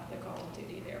the call of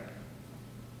duty there.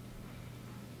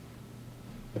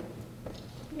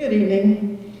 Good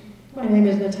evening. My name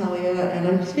is Natalia, and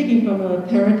I'm speaking from a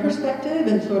parent perspective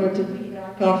and sort of to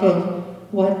piggyback off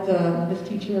of what this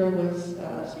teacher was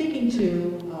speaking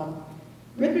to.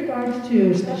 With regards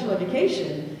to special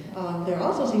education, there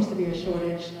also seems to be a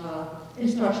shortage of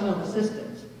instructional assistants.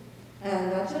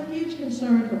 And that's a huge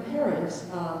concern for parents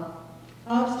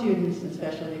of students in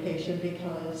special education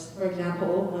because, for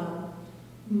example,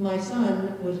 my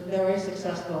son was very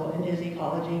successful in his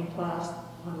ecology class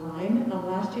online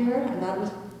last year, and that was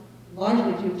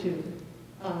largely due to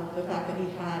the fact that he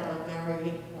had a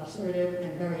very assertive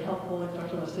and very helpful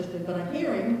instructional assistant. But I'm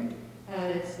hearing,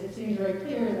 and it seems very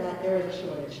clear that there is a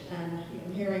shortage, and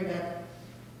I'm hearing that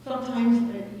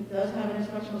sometimes he does have an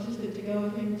instructional assistant to go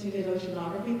with him to his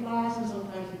oceanography class, and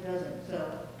sometimes he doesn't.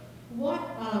 So what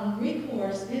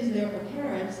recourse is there for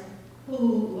parents who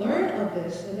learn of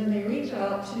this, and then they reach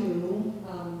out to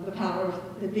the powers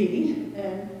that be,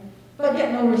 but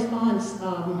get no response?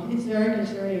 It's very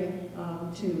concerning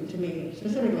to me,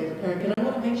 specifically as a parent, because I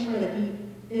want to make sure that he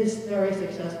is very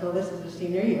successful. This is his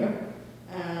senior year,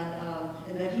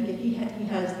 and that he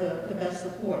has the best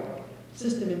support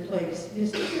system in place.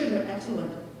 His teachers are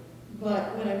excellent,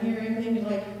 but when I'm hearing things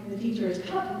like the teacher is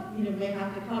cut, may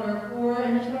have to cover for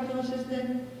an instructional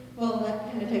assistant, well,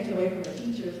 that kind of takes away from the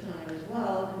teacher's time as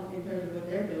well in terms of what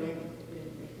they're doing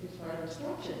as far as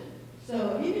instruction.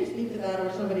 So if you can speak to that,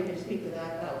 or somebody can speak to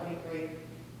that, that would be great.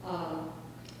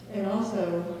 And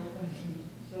also,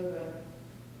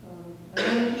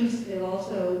 another piece is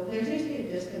also, there seems to be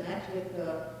a disconnect with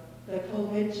the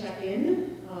COVID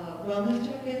check-in, wellness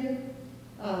check-in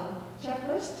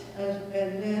checklist,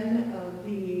 and then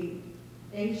the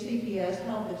HCPS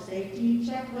health and safety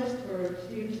checklist for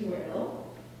students who are ill.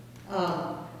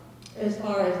 As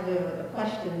far as the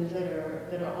questions that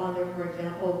are on there, for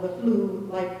example, the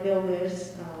flu-like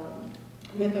illness,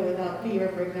 with or without fever,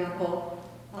 for example,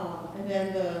 and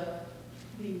then the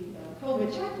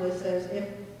COVID checklist says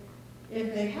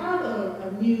if they have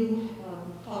a new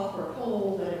cough or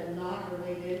cold that is not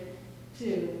related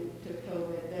to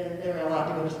COVID, then they're allowed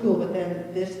to go to school. But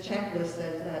then this checklist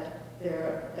says that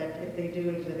if they do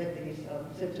exhibit these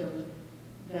symptoms,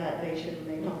 that they should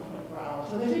remain home 24 hours.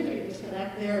 So there seems to be a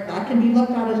disconnect there. That can be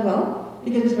looked at as well,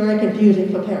 because it's very confusing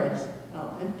for parents,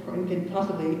 and can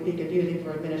possibly be confusing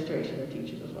for administration and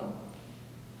teachers as well.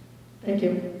 Thank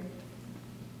you.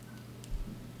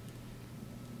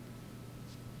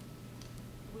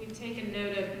 We've taken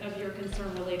note of your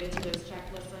concern related to those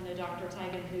checklists. I know Dr.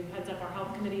 Tigan, who heads up our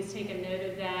health committee, has taken note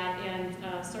of that, and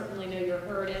certainly know you're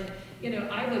heard. And, you know,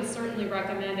 I would certainly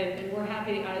recommend, and we're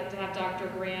happy to have Dr.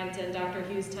 Grant and Dr.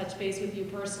 Hughes touch base with you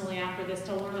personally after this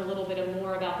to learn a little bit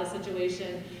more about the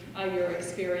situation you're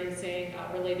experiencing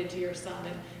related to your son,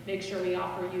 and make sure we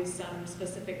offer you some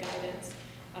specific guidance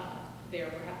there.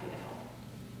 We're happy to help.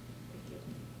 Thank you.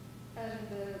 And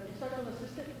the instructional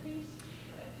assistant piece?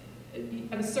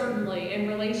 Certainly, in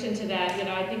relation to that, you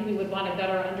know, I think we would want to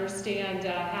better understand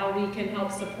how we can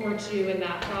help support you in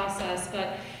that process.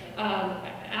 But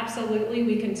absolutely,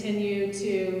 we continue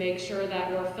to make sure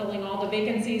that we're filling all the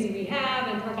vacancies we have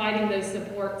and providing those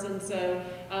supports. And so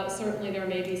certainly there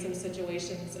may be some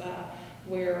situations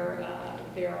where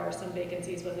there are some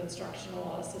vacancies with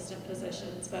instructional assistant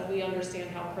positions, but we understand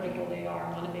how critical they are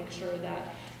and want to make sure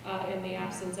that in the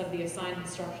absence of the assigned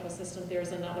instructional assistant,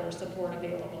 there's another support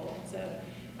available. So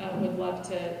would love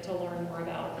to learn more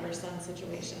about your son's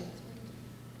situation.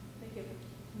 Thank you.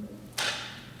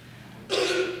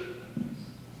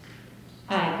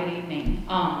 Hi, good evening.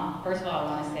 First of all,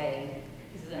 I want to say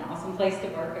this is an awesome place to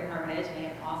work at Hermitage. We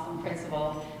have an awesome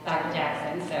principal, Dr.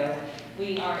 Jackson, so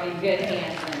we are in good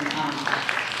hands, and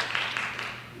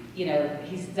you know,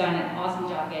 he's done an awesome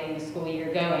job getting the school year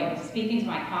going. Speaking to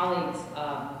my colleagues'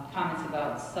 comments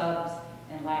about subs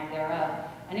and lack thereof,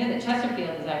 I know that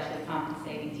Chesterfield is actually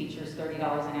compensating teachers $30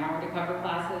 an hour to cover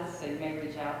classes, so you may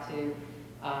reach out to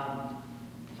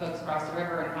folks across the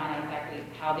river and find out exactly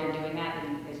how they're doing that.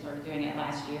 And they started doing it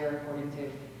last year, according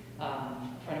to a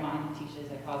friend of mine who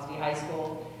teaches at Crosby High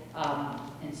School.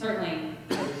 And certainly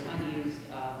there's unused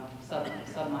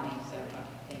sub money, so I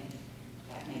think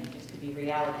that may just to be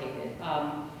reallocated.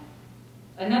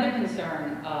 Another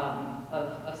concern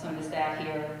of some of the staff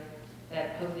here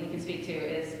that hopefully you can speak to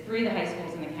is 3 of the high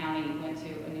schools in the county went to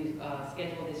a new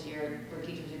schedule this year where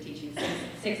teachers are teaching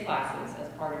six classes as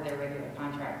part of their regular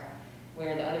contract,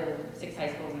 where the other 6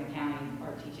 high schools in the county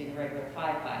are teaching the regular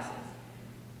 5 classes.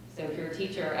 So if you're a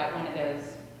teacher at one of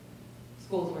those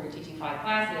schools where you're teaching 5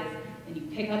 classes, and you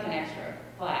pick up an extra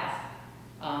class,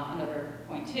 another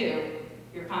point 2,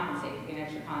 you're compensated. You get an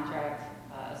extra contract,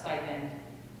 a stipend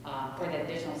for the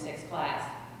additional 6 class.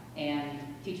 And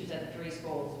teachers at the 3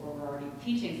 schools where we're already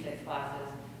teaching 6 classes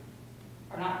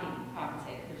are not being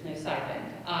compensated. There's no stipend.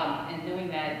 And knowing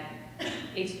that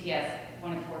HPS,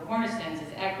 one of the 4 cornerstones, is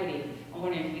equity, I'm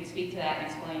wondering if you could speak to that and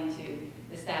explain to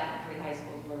the staff at 3 high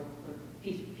schools where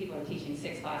people are teaching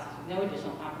 6 classes with no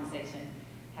additional compensation,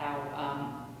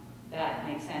 how that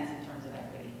makes sense in terms of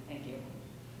equity. Thank you.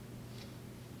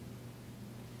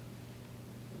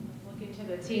 Looking to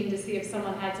the team to see if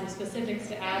someone had some specifics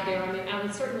to add there. I mean, I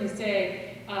would certainly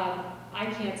say I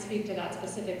can't speak to that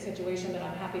specific situation, but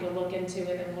I'm happy to look into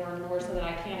it and learn more so that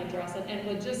I can address it. And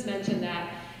would just mention that,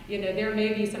 you know, there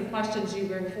may be some questions you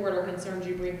bring forward or concerns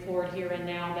you bring forward here and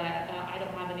now that I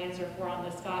don't have an answer for on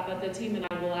the spot, but the team and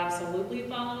I will absolutely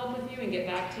follow up with you and get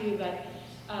back to you. But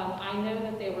I know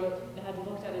that they had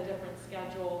looked at a different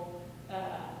schedule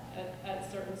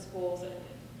at certain schools.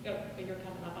 You're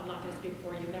coming up. I'm not going to speak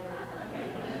for you. Never.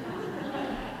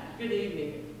 Good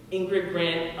evening. Ingrid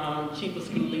Grant, Chief of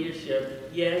School Leadership.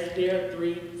 Yes, there are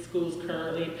 3 schools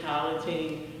currently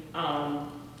piloting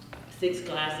 6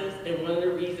 classes, and one of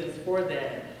the reasons for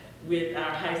that, with our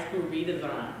high school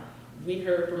redesign, we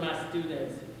heard from our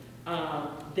students,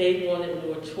 they wanted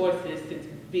more choices to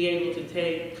be able to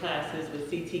take classes with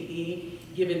CTE,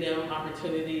 giving them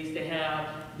opportunities to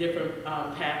have different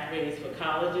pathways for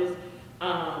colleges.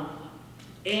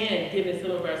 And giving some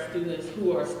of our students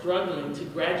who are struggling to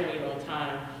graduate on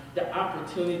time the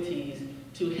opportunities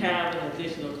to have an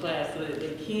additional class so that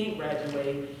they can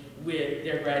graduate with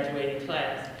their graduating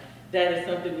class. That is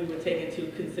something we would take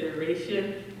into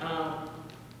consideration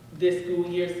this school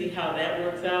year, see how that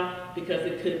works out, because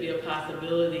it could be a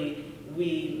possibility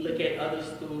we look at other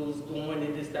schools going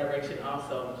in this direction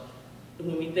also.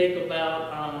 When we think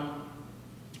about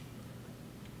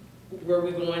where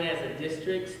we're going as a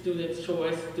district, student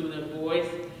choice, student voice,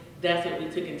 that's what we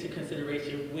took into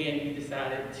consideration when we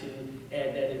decided to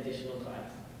add that additional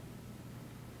class.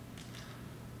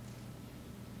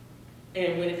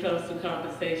 And when it comes to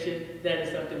compensation, that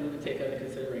is something we would take under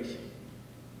consideration.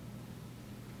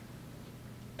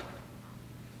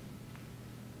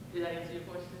 Did I answer your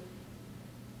question?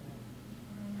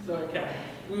 So, okay.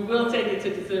 We will take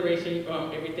into consideration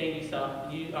everything you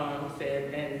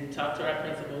said, and talk to our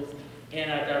principals and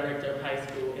our director of high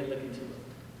school and look into it.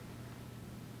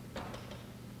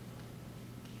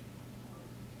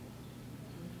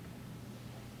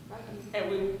 And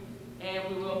we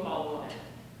will follow on.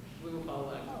 We will follow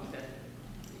on.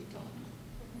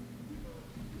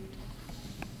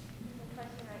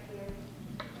 Question right here.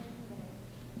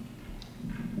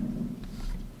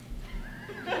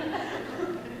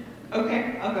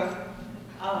 Okay, I'll go.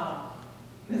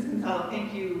 Ms. Kinsella,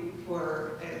 thank you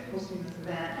for hosting this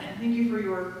event, and thank you for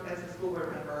your work as a school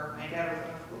board member. My dad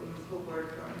was on the school board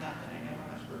growing up, and I know how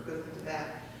much work goes into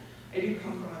that. I do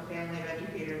come from a family of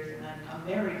educators, and I'm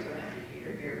married to an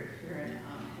educator here in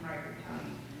Henrico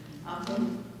County. So I'm,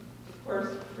 of course,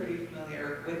 pretty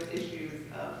familiar with issues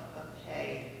of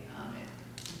pay.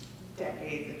 It's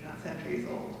decades, if not centuries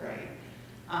old, right?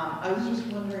 I was just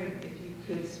wondering if you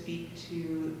could speak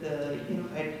to the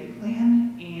Unified Pay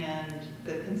Plan and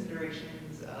the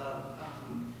considerations of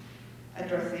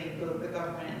addressing both the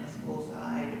government and the school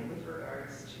side with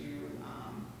regards to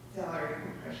salary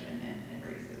compression and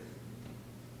raises.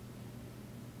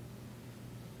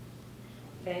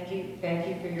 Thank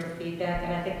you for your feedback,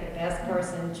 and I think the best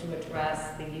person to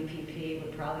address the UPP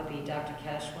would probably be Dr.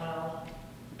 Cashwell,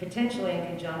 potentially in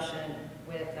conjunction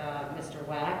with Mr.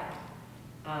 Wack,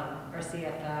 our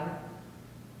CFO.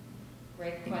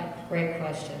 Great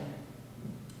question.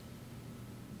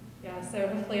 Yeah, so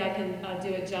hopefully I can do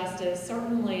it justice.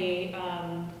 Certainly,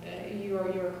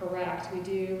 you're correct. We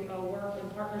do work in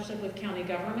partnership with county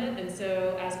government, and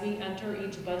so as we enter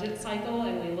each budget cycle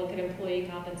and we look at employee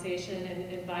compensation,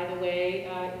 and by the way,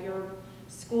 your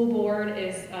school board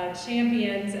is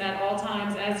champions at all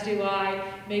times, as do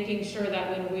I, making sure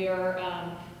that when we are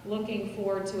looking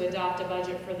forward to adopt a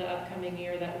budget for the upcoming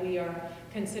year, that we are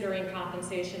considering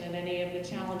compensation and any of the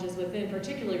challenges within,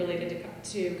 particularly related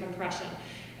to compression.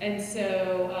 And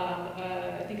so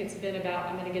I think it's been about,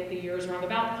 I'm going to get the years wrong,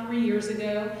 about 3 years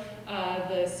ago,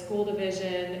 the school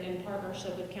division in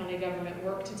partnership with county government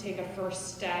worked to take a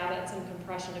first stab at some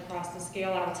compression across the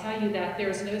scale. I'll tell you that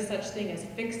there's no such thing as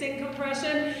fixing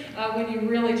compression. When you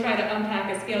really try to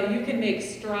unpack a scale, you can make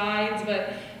strides,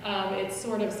 but it's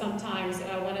sort of sometimes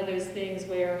one of those things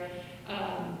where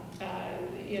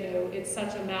it's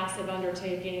such a massive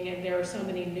undertaking, and there are so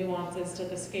many nuances to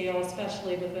the scale,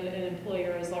 especially with an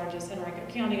employer as large as Henrico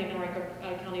County and Henrico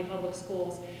County Public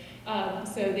Schools.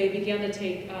 So they began to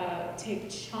take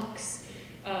chunks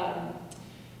of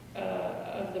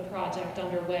the project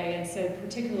underway, and so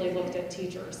particularly looked at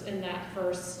teachers in that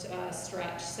first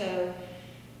stretch. So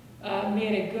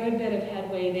made a good bit of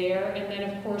headway there, and then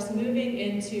of course moving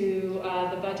into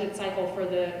the budget cycle for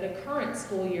the current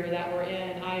school year that we're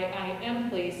in, I am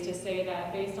pleased to say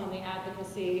that based on the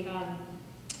advocacy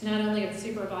not only of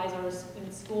supervisors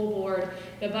and school board,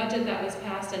 the budget that was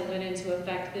passed and went into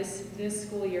effect this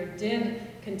school year did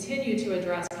continue to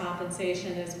address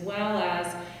compensation, as well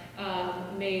as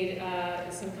made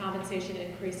some compensation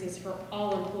increases for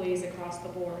all employees across the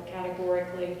board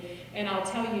categorically. And I'll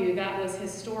tell you, that was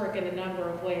historic in a number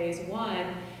of ways.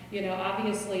 One,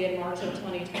 obviously in March of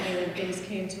 2020, when things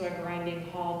came to a grinding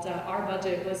halt, our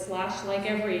budget was slashed like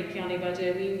every county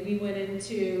budget. We went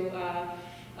into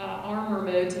armor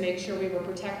mode to make sure we were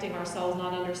protecting ourselves,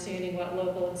 not understanding what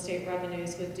local and state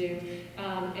revenues would do.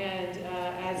 And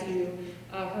as you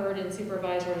heard in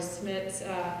Supervisor Schmitt's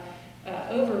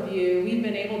overview, we've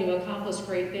been able to accomplish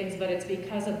great things, but it's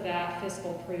because of that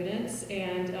fiscal prudence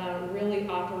and really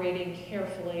operating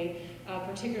carefully,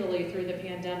 particularly through the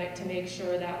pandemic, to make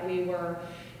sure that we were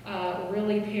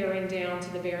really paring down to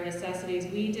the bare necessities.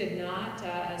 We did not,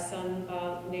 as some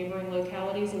neighboring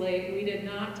localities, we did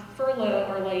not furlough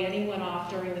or lay anyone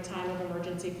off during the time of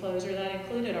emergency closure. That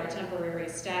included our temporary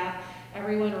staff.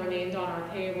 Everyone remained on our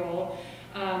payroll.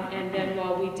 And then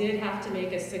while we did have to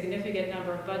make a significant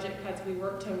number of budget cuts, we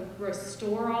worked to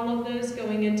restore all of those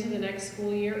going into the next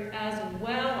school year, as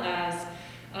well as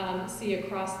see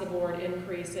across the board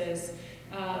increases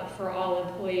for all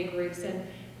employee groups. And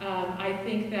I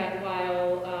think that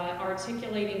while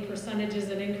articulating percentages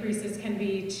and increases can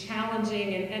be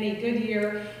challenging in any good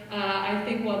year, I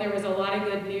think while there was a lot of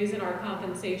good news in our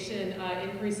compensation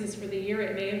increases for the year,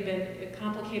 it may have been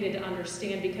complicated to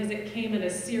understand because it came in a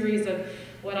series of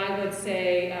what I would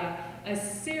say a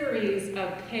series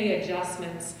of pay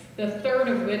adjustments, the third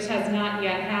of which has not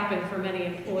yet happened for many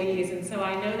employees. And so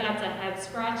I know that's a head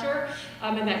scratcher,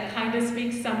 and that kind of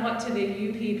speaks somewhat to the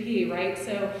UPP, right?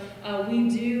 So we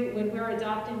do, when we're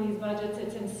adopting these budgets,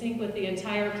 it's in sync with the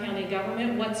entire county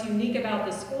government. What's unique about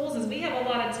the schools is we have a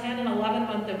lot of 10 and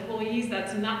 11-month employees.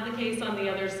 That's not the case on the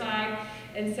other side.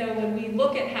 And so when we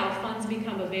look at how funds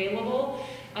become available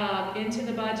into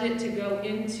the budget to go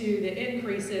into the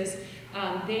increases,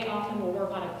 they often will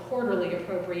work on a quarterly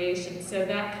appropriation. So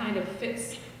that kind of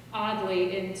fits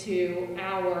oddly into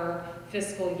our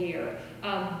fiscal year.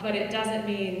 But it doesn't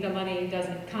mean the money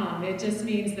doesn't come. It just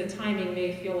means the timing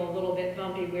may feel a little bit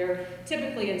bumpy, where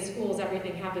typically in schools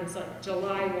everything happens like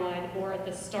July 1 or at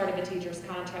the start of a teacher's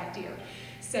contract year.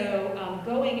 So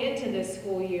going into this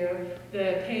school year,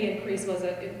 the pay increase was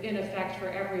in effect for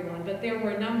everyone, but there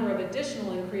were a number of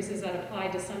additional increases that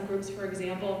applied to some groups. For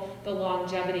example, the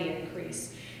longevity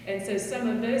increase. And so some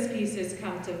of those pieces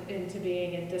come into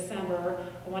being in December.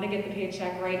 I want to get the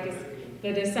paycheck right,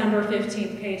 the December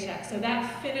 15th paycheck. So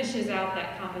that finishes out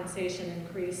that compensation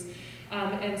increase.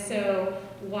 And so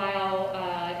while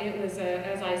it was,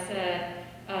 as I said,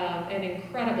 an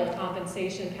incredible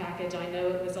compensation package, I know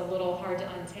it was a little hard to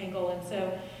untangle. And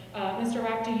so, Mr.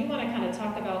 Rapp, do you want to kind of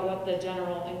talk about what the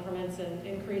general increments and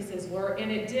increases were? And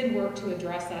it did work to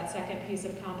address that second piece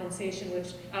of compensation,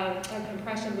 which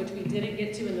compression, which we didn't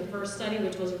get to in the first study,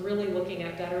 which was really looking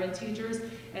at veteran teachers,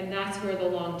 and that's where the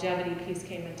longevity piece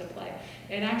came into play.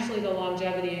 And actually, the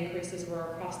longevity increases were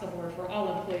across the board for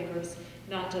all employee groups,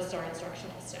 not just our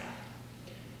instructional staff.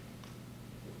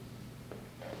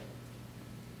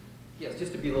 Yes,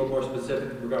 just to be a little more specific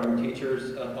regarding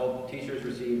teachers, all teachers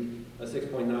received a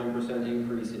 6.9%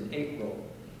 increase in April.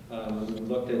 When we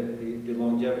looked at the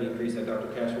longevity increase that Dr.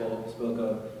 Cashwell spoke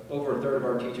of, over a third of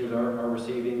our teachers are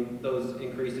receiving those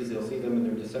increases. They'll see them in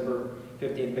their December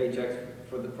 15th paychecks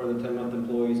for the 10-month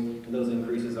employees, and those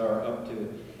increases are up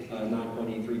to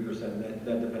 9.83%.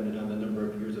 That depended on the number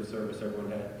of years of service everyone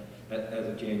had as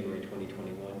of January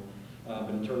 2021. But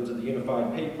in terms of the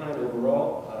unified pay plan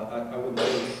overall, I would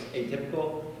say it's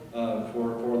atypical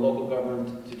for a local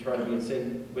government to try to be in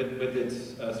sync with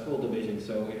its school division.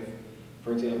 So if,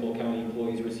 for example, county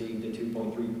employees received a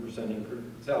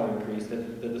 2.3% salary increase,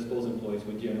 that the school's employees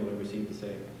would generally receive the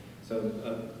same.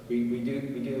 So we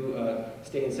do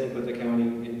stay in sync with the county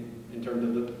in terms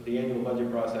of the annual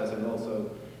budget process, and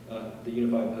also the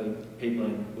unified pay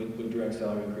plan with direct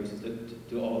salary increases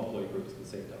to all employee groups at the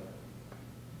same time.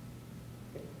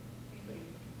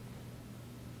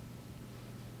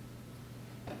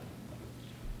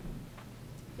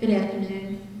 Good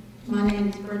afternoon. My name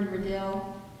is Brenda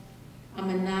Riddell. I'm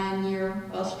a 9-year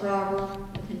bus driver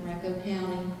with Henrico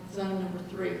County, zone number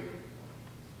 3.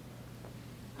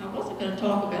 I wasn't going to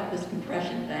talk about this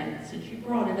compression thing since you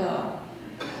brought it up.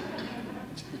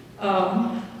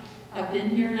 I've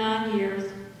been here 9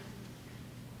 years,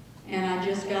 and I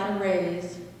just got a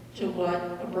raise to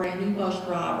what a brand new bus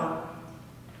driver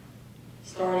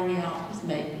starting out is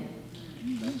making.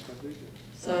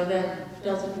 So that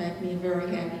doesn't make me a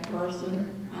very happy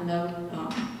person. I know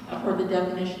I've heard the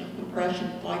definition of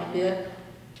compression quite a bit,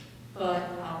 but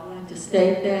I wanted to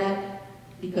state that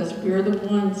because we're the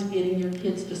ones getting your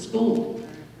kids to school.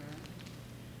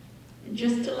 And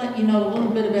just to let you know a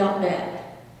little bit about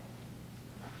that,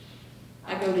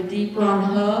 I go to Deep Run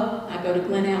Hub, I go to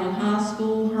Glen Allen High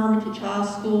School, Hermitage High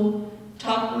School,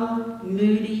 Tucker,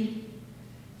 Moody,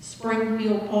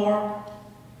 Springfield Park,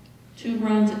 2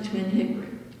 runs at Twin Hickory.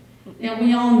 Now,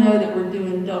 we all know that we're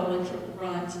doing double and triple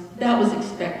runs. That was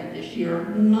expected this year.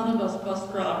 None of us bus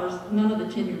drivers, none of the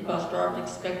tenured bus drivers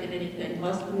expected anything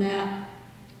less than that.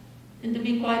 And to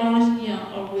be quite honest,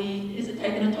 is it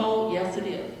taking a toll? Yes, it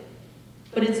is.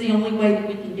 But it's the only way that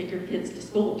we can get your kids to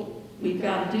school. We've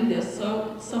got to do this,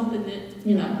 so it's something that,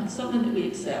 it's something that we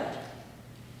accept.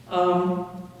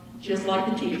 Just like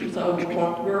the teachers are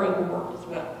overworked, we're overworked as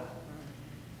well.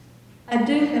 I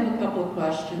do have a couple of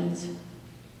questions.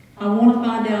 I want to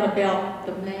find out about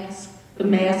the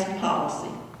mask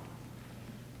policy.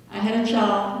 I had a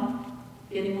child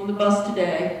getting on the bus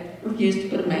today, refused to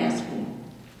put a mask on.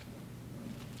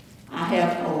 I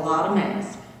have a lot of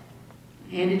masks.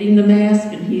 I handed him the mask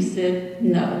and he said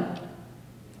no.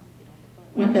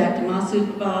 Went back to my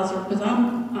supervisor because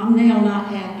I'm now not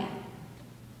happy.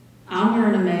 I'm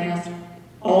wearing a mask.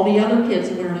 All the other kids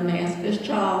are wearing a mask. This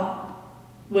child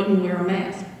wouldn't wear a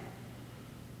mask.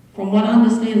 From what I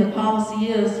understand, the policy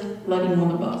is let him on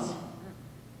the bus.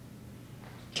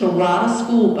 To ride a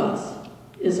school bus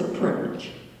is a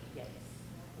privilege.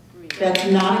 That's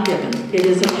not a given. It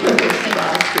is a privilege to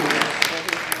ride a school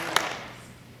bus.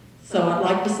 So I'd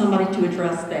like for somebody to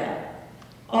address that.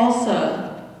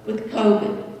 Also, with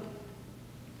COVID,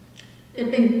 there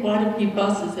have been quite a few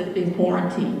buses that have been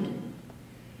quarantined.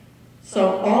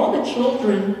 So all the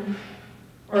children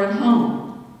are at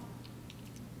home.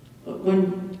 But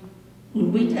when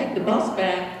we take the bus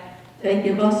back, they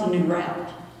give us a new route.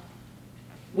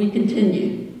 We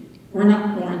continue. We're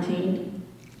not quarantined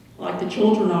like the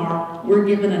children are. We're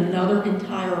given another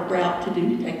entire route to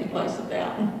do to take the place of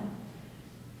that one.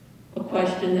 A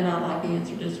question that I'd like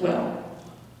answered as well.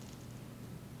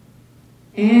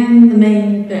 And the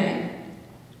main thing,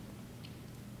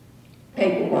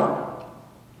 paperwork.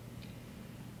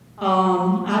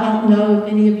 I don't know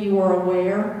if any of you are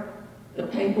aware, the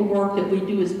paperwork that we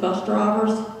do as bus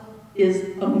drivers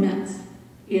is immense.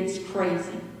 It's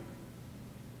crazy.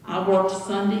 I worked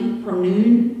Sunday from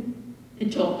noon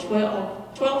until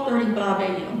 12:35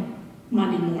 a.m.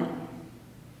 Monday morning.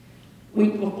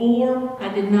 Week before, I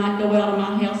did not go out of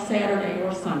my house Saturday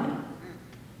or Sunday.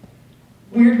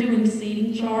 We're doing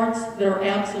seating charts that are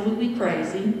absolutely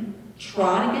crazy.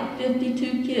 Try to get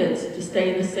 52 kids to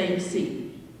stay in the same seat.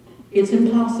 It's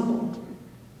impossible.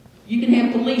 You can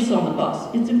have police on the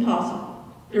bus. It's impossible.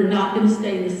 They're not going to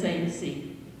stay in the same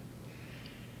seat.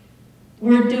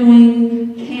 We're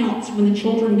doing counts when the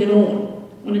children get on.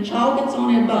 When a child gets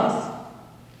on a bus,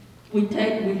 we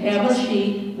have a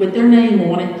sheet with their name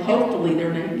on it. Hopefully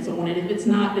their name's on it. If it's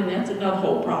not, then that's another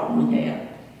whole problem we have.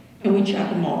 And we check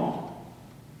them off.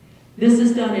 This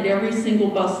is done at every single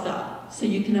bus stop. So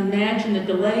you can imagine the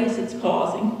delays it's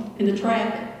causing in the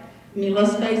traffic. I mean,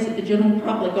 let's face it, the general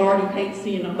public already hates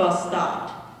seeing a bus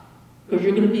stopped because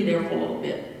you're going to be there for a little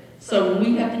bit. So when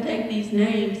we have to take these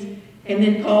names and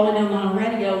then call it in on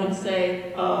radio and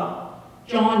say,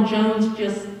 John Jones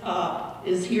just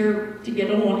is here to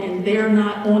get on and they're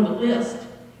not on the list,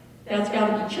 that's got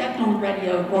to be checked on the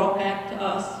radio, brought back to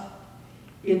us.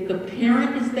 If the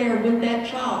parent is there with that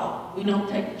child, we don't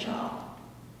take the child.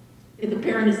 If the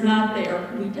parent is not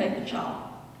there, we take the child.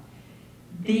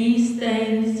 These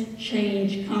things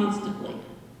change constantly.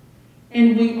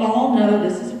 And we all know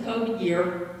this is a COVID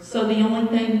year, so the only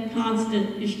thing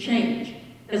constant is change.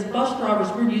 As bus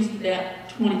drivers, we're used to that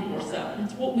 24/7.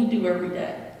 It's what we do every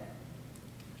day.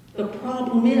 The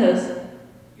problem is,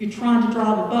 you're trying to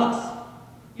drive a bus.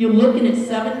 You're looking at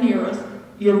 7 mirrors.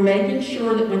 You're making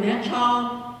sure that when that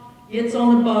child gets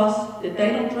on the bus, that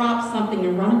they don't drop something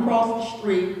and run across the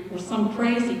street or some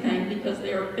crazy thing because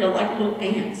they're like little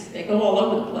ants. They go all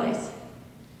over the place.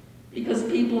 Because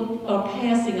people are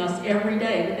passing us every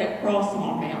day with that cross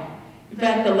arm out. In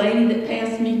fact, the lady that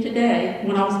passed me today,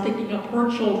 when I was picking up her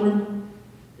children,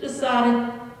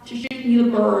 decided to shoot me the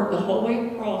bird the whole way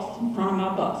across in front of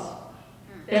my bus.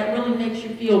 That really makes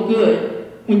you feel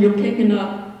good when you're picking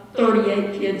up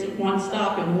 38 kids at one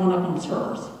stop and one of them's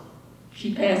hers.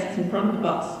 She passes in front of the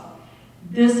bus.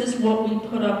 This is what we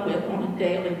put up with on a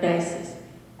daily basis.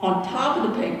 On top of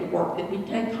the paperwork that we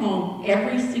take home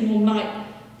every single night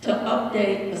to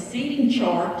update a seating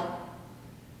chart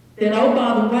that, oh,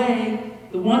 by the way,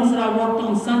 the ones that I worked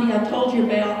on Sunday I told you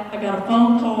about, I got a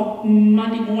phone call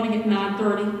Monday morning at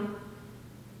 9:30.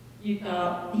 He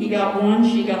got one,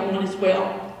 she got one as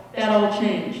well. That all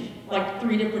changed. Like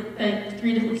three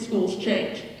different schools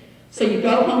changed. So you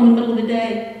go home in the middle of the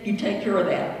day, you take care of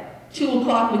that. 2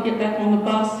 o'clock, we get back on the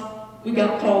bus, we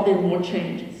got called in more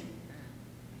changes.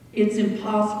 It's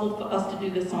impossible for us to do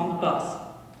this on the bus.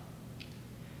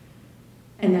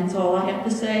 And that's all I have to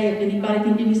say. If anybody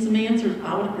can give me some answers,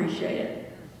 I would appreciate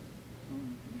it.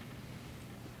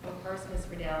 Well, first, Ms.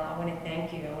 Riddell, I want to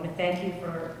thank you. I want to thank you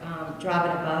for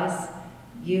driving a bus,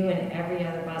 you and every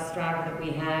other bus driver that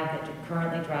we have that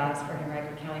currently drives for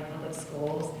Henrico County Public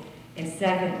Schools. And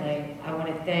secondly, I want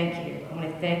to thank you. I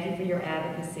want to thank you for your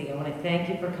advocacy. I want to thank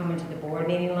you for coming to the board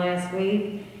meeting last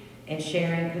week and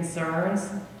sharing concerns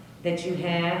that you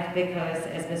have, because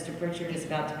as Mr. Pritchard is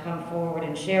about to come forward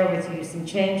and share with you, some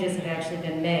changes have actually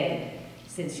been made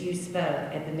since you spoke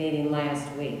at the meeting last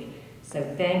week. So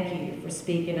thank you for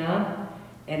speaking up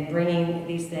and bringing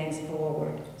these things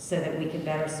forward so that we can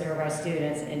better serve our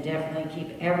students and definitely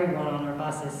keep everyone on our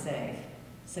buses safe.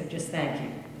 So just thank you.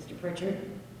 Mr. Pritchard?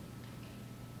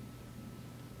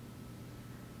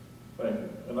 Thank you.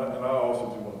 And I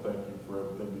also do want to thank you for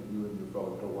everything that you and your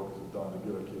fellow co-workers have done to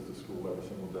get our kids to school every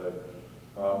single day.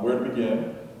 Where to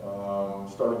begin?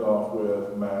 Starting off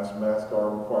with masks. Masks are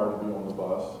required to be on the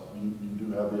bus. You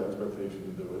do have the expectation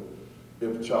to do it.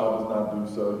 If a child does not do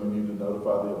so, you need to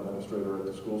notify the administrator at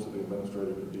the school so the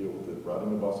administrator can deal with it.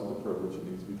 Riding a bus is a privilege. It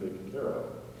needs to be taken care of.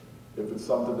 If it's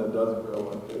something that doesn't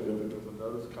go, if it was a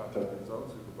notice, contact his own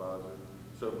supervisor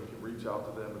so we can reach out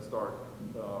to them and start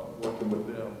working with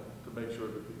them to make sure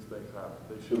that these things happen.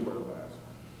 They should wear a mask.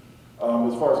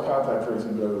 As far as contact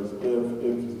tracing goes,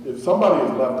 if somebody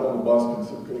is left on the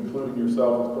bus, including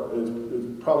yourself,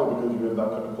 it's probably because you have not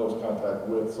come in close contact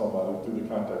with somebody through the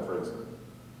contact tracing.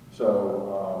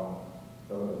 So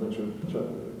make sure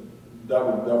that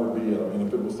would be it. I mean,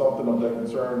 if it was something of that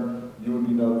concern, you would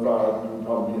be notified. You would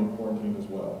probably be in quarantine as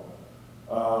well.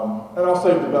 And I'll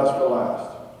save the best for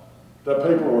last. That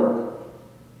paperwork,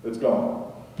 it's gone.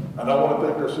 And I want to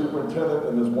thank our superintendent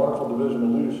and this wonderful divisional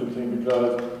leadership team,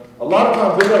 because a lot of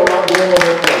times they got a lot going on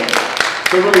their plate.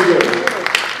 They really do.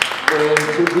 And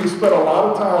to we spent a lot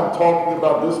of time talking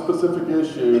about this specific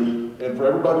issue, and for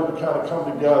everybody to kind of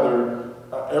come together,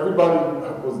 everybody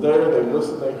was there, they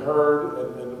listened, they heard,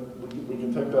 and we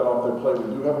can take that off their plate.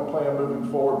 We do have a plan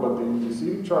moving forward, but the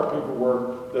seating chart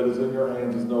paperwork that is in your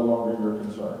hands is no longer your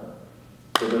concern.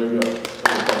 So there you go.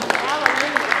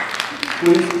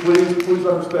 Please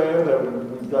understand that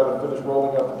we've got to finish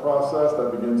rolling out the process.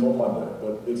 That begins on Monday,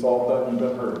 but it's all done, you've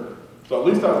been heard. So at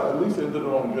least ended it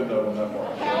on a good note on that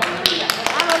part. Hallelujah.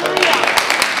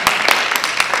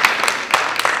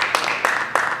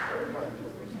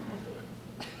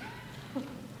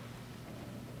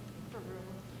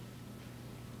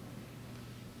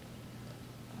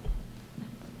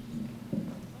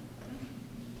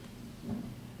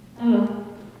 Hello,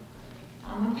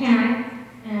 I'm a parent,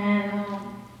 and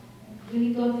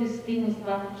really thought this thing was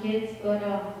about the kids, but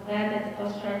glad that the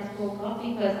bus driver spoke up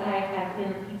because I have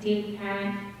been a PTA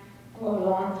parent for a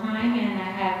long time, and I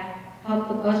have helped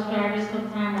the bus drivers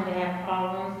sometimes when they have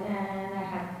problems, and I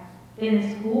have been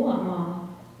in school. I'm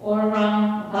all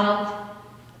around about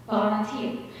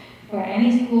volunteer for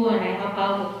any school, and I help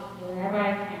out whenever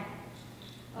I can.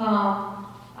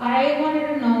 I wanted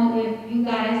to know if you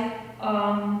guys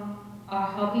are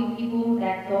helping people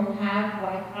that don't have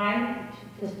Wi-Fi,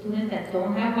 the students that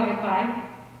don't have Wi-Fi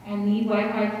and need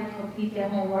Wi-Fi to complete their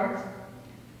homeworks.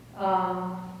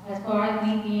 As far as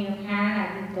me being a parent,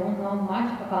 I don't know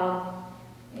much about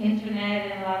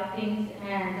internet and a lot of things,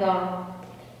 and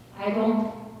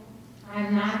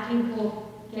I'm not capable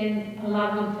of getting a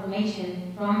lot of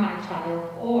information from my child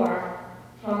or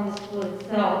from the school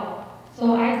itself.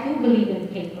 So I do believe in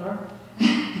paper,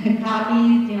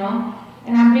 copies, you know.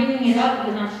 And I'm bringing it up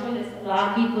because I'm sure there's a lot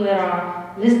of people that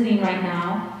are listening right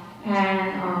now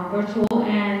and virtual,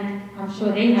 and I'm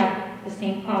sure they have the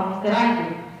same problems that I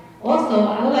do. Also,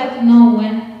 I would like to know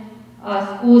when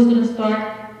school is going to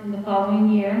start in the following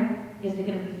year. Is it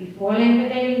going to be before Labor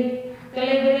Day, after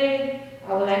Labor Day?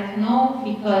 I would like to know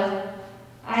because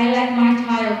I like my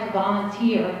child to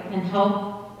volunteer and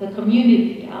help the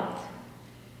community out.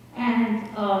 And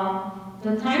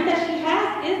the time that she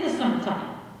has is the summertime.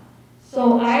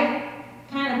 So I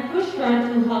kind of push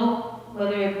her to help,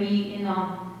 whether it be in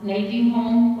an aging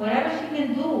home, whatever she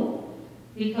can do,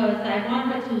 because I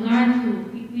want her to learn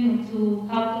to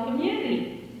help the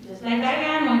community, just like I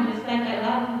am, and just like a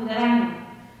lot of people that I know.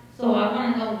 So I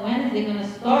want to know when is it going to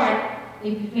start,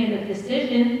 if you made a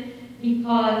decision,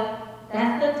 because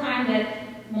that's the time that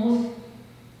most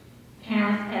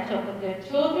parents catch up with their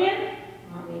children,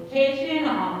 on vacation,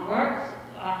 on work,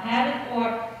 habit,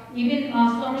 or even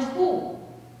summer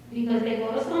school, because they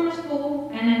go to summer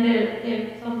school and then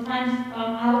they're sometimes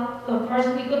out the first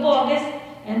week of August,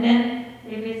 and then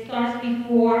if it starts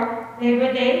before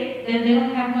Labor Day, then they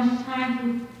don't have much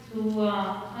time to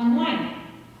unwind.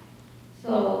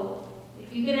 So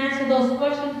if you can answer those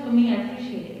questions for me, I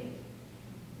appreciate it.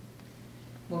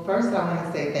 Well, first I want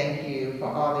to say thank you for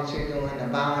all that you're doing to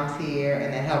volunteer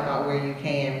and to help out where you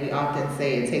can. We often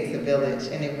say it takes a village,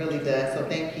 and it really does, so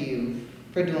thank you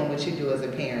for doing what you do as a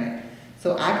parent.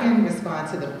 So I can respond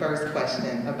to the first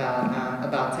question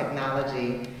about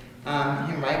technology.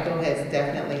 Henrico has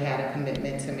definitely had a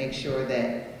commitment to make sure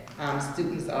that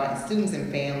students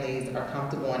and families are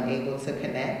comfortable and able to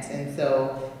connect. And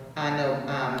so I know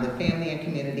the Family and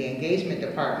Community Engagement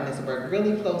Department has worked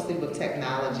really closely with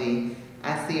technology.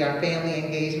 I see our Family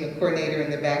Engagement Coordinator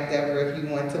in the back, Deborah, if you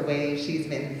want to wave. She's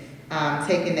been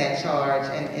taking that charge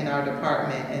in our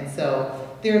department. And so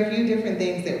there are a few different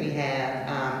things that we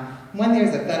have. One,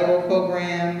 there's a federal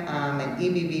program, an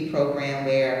EBB program,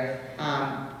 where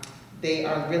they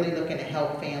are really looking to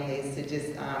help families to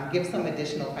just give some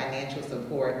additional financial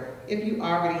support if you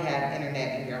already have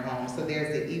internet in your home. So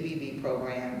there's the EBB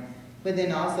program. But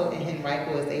then also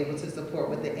Henrico is able to support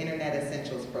with the Internet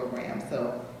Essentials program.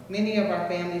 So many of our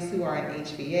families who are in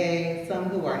HVA, some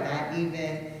who are not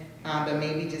even, but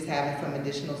maybe just having some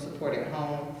additional support at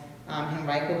home.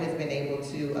 Henrico has been able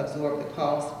to absorb the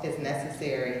cost as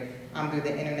necessary through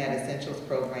the Internet Essentials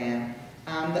program.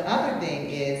 The other thing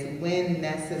is, when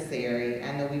necessary,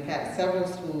 I know we've had several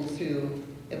schools who,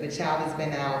 if a child has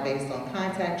been out based on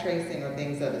contact tracing or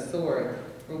things of the sort,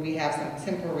 where we have some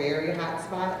temporary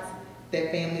hotspots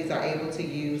that families are able to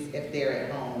use if they're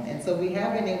at home. And so we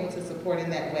have been able to support in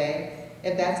that way.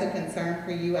 If that's a concern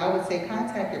for you, I would say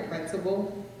contact your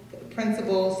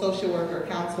principal, social worker,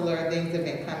 counselor. Things have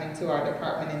been coming to our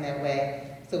department in that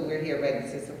way, so we're here ready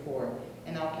to support.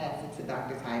 And I'll pass it to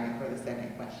Dr. Tygan for the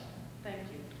second question. Thank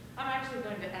you. I'm actually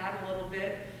going to add a little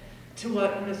bit to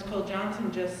what Ms. Cole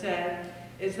Johnson just said,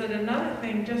 is that another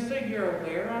thing, just so you're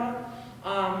aware of,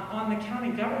 On the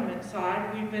county government side,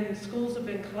 schools have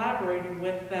been collaborating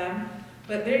with them,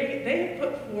 but they have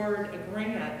put forward a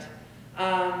grant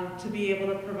to be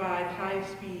able to provide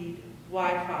high-speed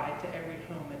Wi-Fi to every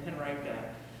home in Henrico.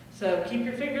 So keep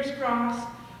your fingers crossed.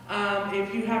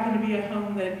 If you happen to be a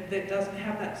home that doesn't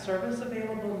have that service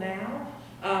available now,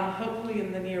 hopefully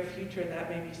in the near future that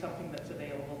may be something that's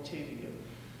available to you.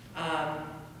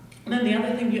 And then the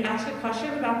other thing, you asked a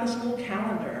question about the school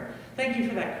calendar. Thank you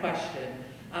for that question.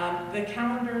 The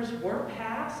calendars were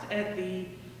passed at the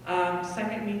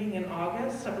second meeting in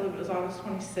August. I believe it was August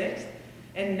 26th.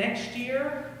 And next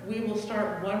year, we will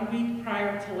start 1 week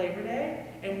prior to Labor Day,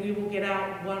 and we will get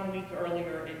out 1 week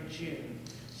earlier in June.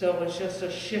 So it was just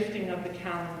a shifting of the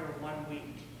calendar 1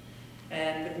 week.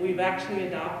 And we've actually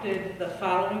adopted the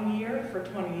following year for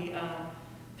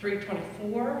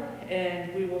 23-24,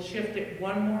 and we will shift it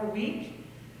 1 more week,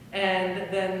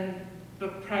 and then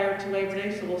prior to Labor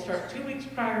Day, so we'll start 2 weeks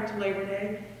prior to Labor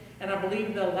Day, and I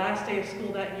believe the last day of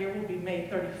school that year will be May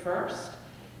 31st,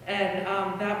 and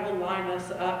that will line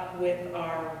us up with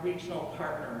our regional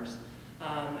partners.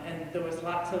 And there was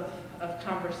lots of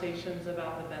conversations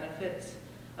about the benefits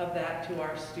of that to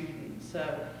our students.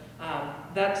 So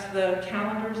that's the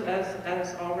calendars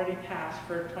as already passed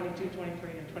for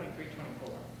 22-23 and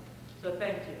 23-24. So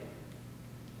thank you.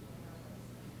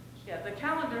 Yeah, the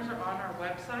calendars are on our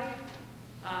website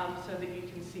so that you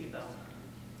can see them.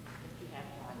 If you have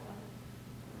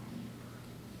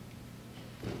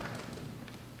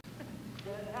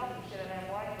Doesn't help you shouldn't have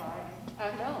Wi-Fi. I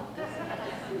know.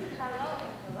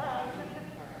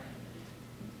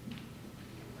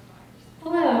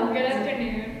 Hello, good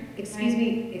afternoon.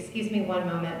 Excuse me 1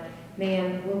 moment.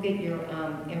 Ma'am, we'll get your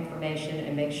information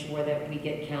and make sure that we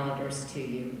get calendars to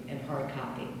you in hard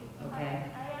copy, okay?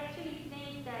 I actually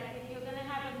think that if you're gonna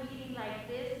have a meeting like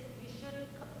this, you should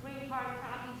bring hard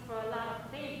copies for a lot of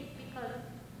things, because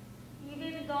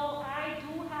even though I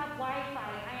do have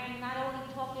Wi-Fi, I am not only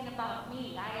talking about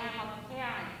me. I am a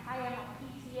parent. I am a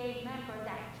PTA member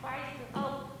that tries to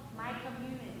help my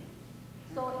community.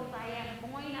 So if I am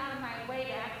going out of my way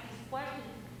to ask these questions,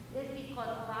 it's because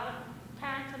a lot of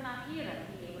parents are not here to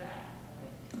be able to ask.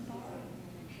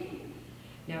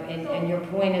 No, and your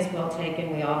point is well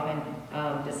taken. We often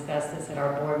discuss this at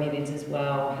our board meetings as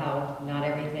well, how not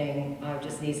everything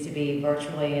just needs to be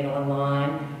virtually and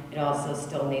online. It also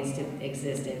still needs to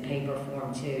exist in paper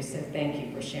form too. So thank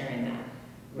you for sharing that.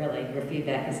 Really, your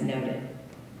feedback is noted.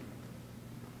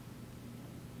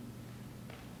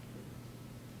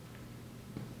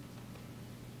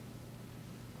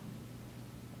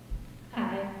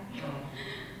 Hi.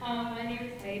 My name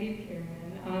is Heidi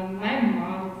Pierman. My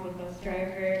mom is a bus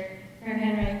driver for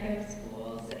Henrico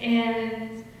Schools,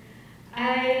 and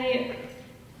I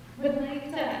would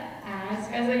like to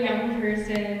ask, as a young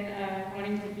person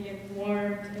wanting to be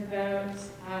informed about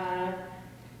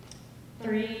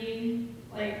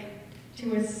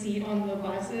to a seat on the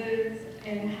buses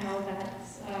and how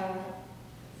that's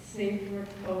safe for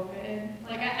COVID.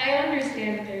 Like, I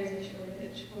understand that there's a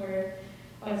shortage for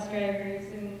bus drivers,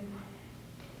 and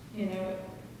you know,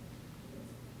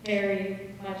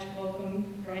 very much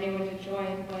welcome for anyone to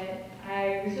join, but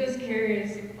I was just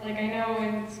curious, like, I know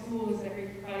in schools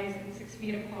everybody's 6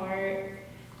 feet apart,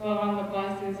 but on the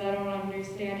buses I don't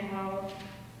understand how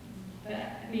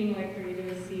that being like 3 to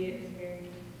a seat is very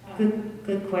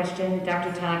Good question.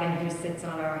 Dr. Tagan, who sits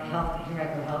on our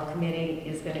Henrico Health Committee,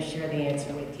 is going to share the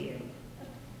answer with you.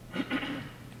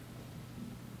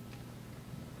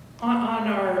 On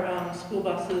our school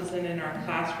buses and in our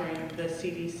classroom, the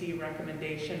CDC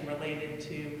recommendation related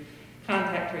to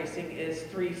contact tracing is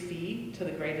 3 feet to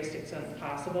the greatest extent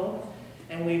possible.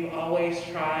 And we've always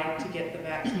tried to get the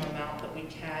maximum amount that we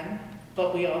can,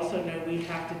 but we also know we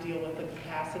have to deal with the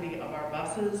capacity of our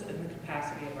buses and the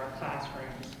capacity of our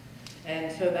classrooms.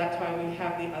 And so that's why we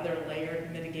have the other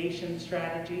layered mitigation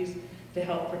strategies to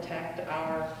help protect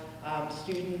our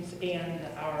students and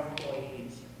our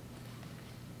employees.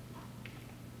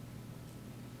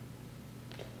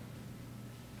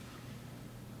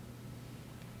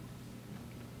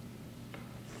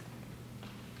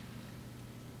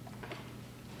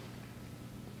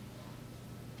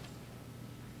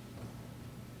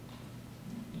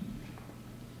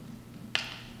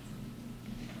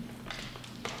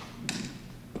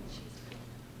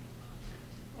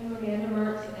 I'm Amanda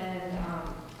Mertz, and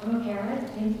I'm a parent.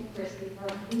 Thank you, Kristi, for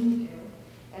everything you do.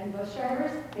 And bus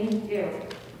drivers, thank you.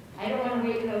 I don't want to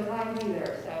wait in those lines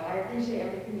either, so I appreciate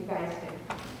everything you guys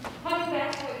do. Coming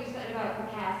back to what you said about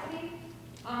capacity,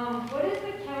 what is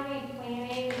the county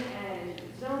planning and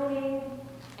zoning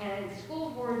and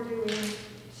school board doing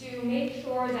to make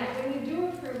sure that when you do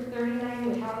approve 39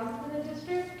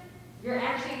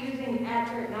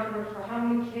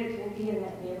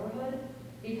 neighborhood,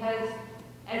 because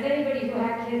as anybody who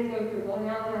had kids go through Glen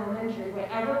Allen Elementary,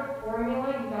 whatever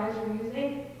formula you guys are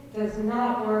using does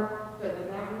not work for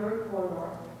the Mountain Road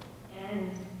corridor.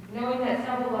 And knowing that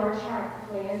several large tracts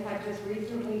of land have just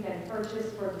recently been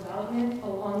purchased for development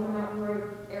along the Mountain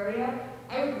Road area,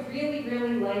 I would really,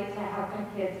 really like to have my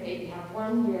kids maybe have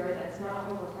 1 year that's not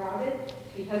overcrowded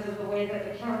because of the way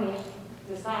that the county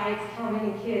decides how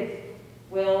many kids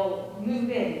will move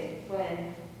in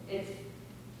when it's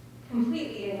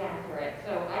completely inaccurate.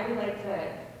 So I would like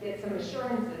to get some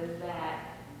assurances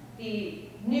that the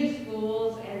new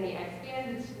schools and the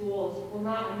expanded schools will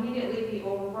not immediately be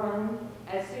overrun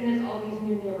as soon as all these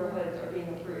new neighborhoods are being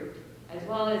approved, as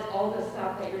well as all the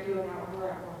stuff that you're doing out on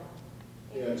Route 1.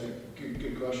 Yeah, it's a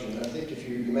good question. I think if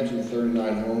you mentioned the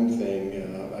 39 home thing,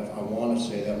 I want to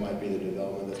say that might be the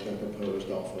development that's been proposed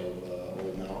off of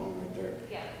Old Mountain right there.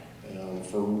 Yeah.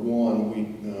 For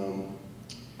one,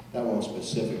 that one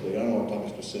specifically, I don't want to talk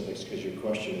about specifics because your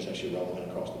question is actually relevant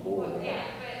across the board. Well, right? yeah,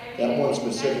 but I mean, that one that's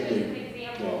just specifically, an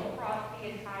example across the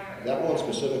entire. that one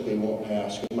specifically won't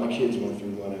pass because my kids went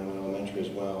through Glen Allen Elementary as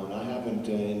well, and I haven't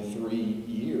in 3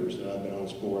 years that I've been on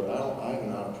this board. I have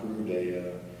not approved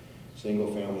a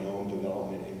single-family home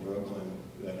development in Brookland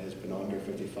that has been under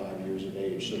 55 years of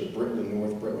age. So the Brookland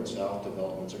North, Brookland South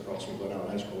developments across from Glen Allen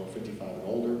High School are 55 and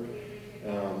older.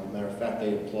 Matter of fact,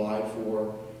 they applied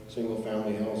for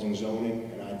single-family housing zoning,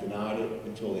 and I denied it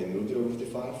until they moved it over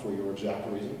 55 for your exact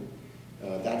reason.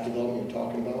 That development you're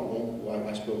talking about,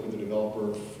 I spoke with the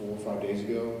developer 4 or 5 days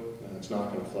ago. It's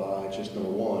not going to fly. It's just number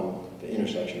one, the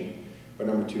intersection, but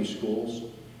number two,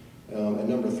 schools. And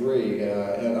number three,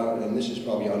 and this is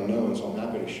probably unknown, so I'm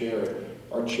happy to share it.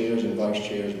 Our chairs and vice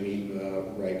chairs meet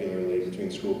regularly between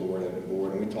the school board and the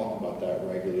board, and we talk about that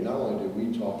regularly. Not only do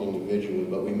we talk individually,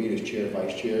 but we meet as chair,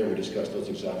 vice chair, and we discuss those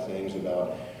exact things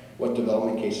about what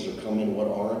development cases are coming, what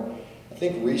aren't. I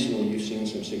think recently you've seen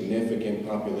some significant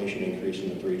population increase in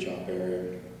the three-chop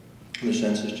area. The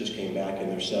census just came back, and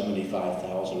there's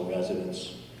 75,000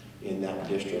 residents in that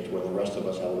district, where the rest of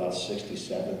us have about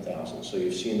 67,000. So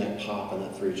you've seen that pop in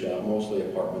that three-chop, mostly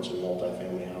apartments and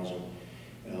multifamily housing.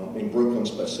 In Brooklyn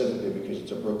specifically, because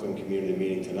it's a Brooklyn community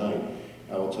meeting tonight,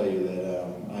 I will tell you that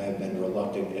I have been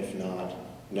reluctant, if not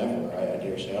never, I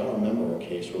dare say. I don't remember a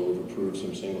case where we've approved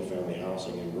some single-family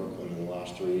housing in Brooklyn in the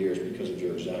last 3 years because of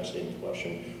your exact same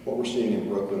question. What we're seeing in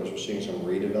Brooklyn is we're seeing some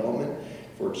redevelopment.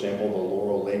 For example, the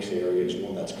Laurel Lakes area is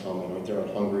one that's coming. Right there on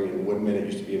Hungary and Woodman, it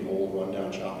used to be an old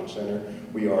rundown shopping center.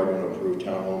 We are going to approve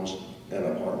townhomes and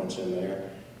apartments in there.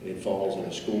 It falls in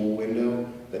a school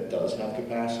window that does have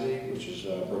capacity, which is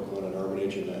Brookland and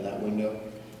Hermitage in that window.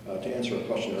 To answer a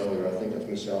question earlier, I think that's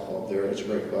Ms. Southall up there. It's a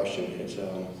great question. It's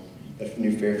the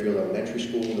new Fairfield Elementary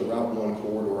School. The Route 1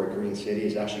 corridor at Green City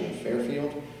is actually in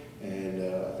Fairfield. And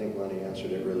I think Lenny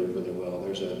answered it really, really well.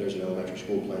 There's an elementary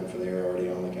school plan for there already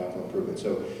on the capital improvement.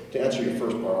 So to answer your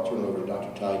first part, I'll turn it over to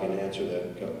Dr. Tigan to answer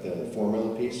the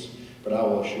formula piece. But I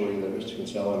will assure you that Mr.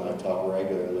 Kinsella and I talk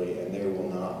regularly, and there will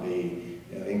not be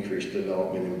increased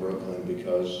development in Brooklyn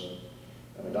because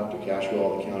Dr.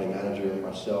 Cashwell, the county manager, and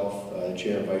myself, the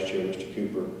chair and vice chair, Mr.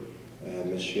 Cooper,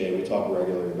 and Ms. Shea, we talk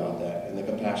regularly about that. And the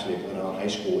capacity of Glen Allen High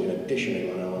School, in addition to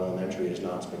Glen Allen Elementary, is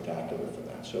not spectacular for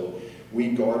that. So we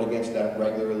guard against that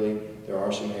regularly. There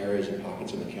are some areas and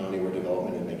pockets in the county where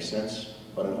development it makes sense,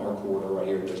 but in our corridor right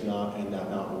here it does not. And that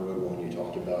Mountain Road one you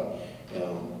talked about,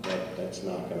 that's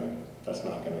not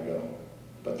gonna go.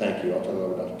 But thank you. I'll turn it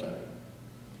over to Dr. Tiger.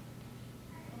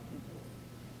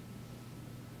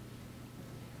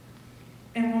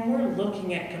 And when we're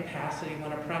looking at capacity,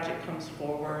 when a project comes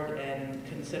forward and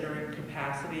considering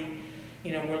capacity,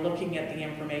 we're looking at the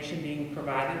information being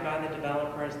provided by the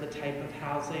developers, the type of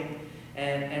housing,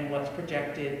 and what's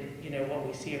projected, what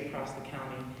we see across the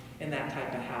county in that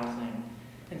type of housing.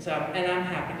 And I'm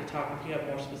happy to talk if you have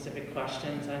more specific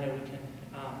questions. I know we can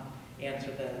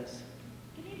answer those.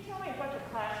 Can you tell me what the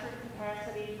classroom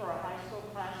capacity for a high school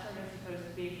classroom is supposed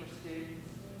to be for students?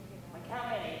 Like how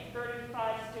many?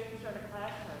 35 students are in a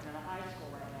classroom in a high school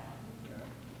right now?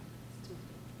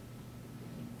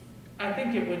 I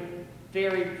think it would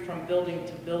vary from building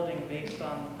to building based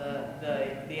on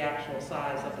the actual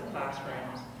size of the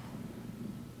classrooms.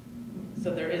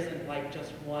 So there isn't like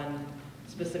just one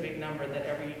specific number that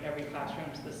every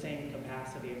classroom's the same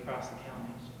capacity across the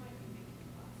county.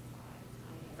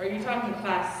 Are you talking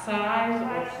class size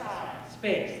or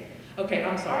space? Okay,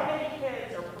 I'm sorry. How many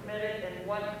kids are permitted in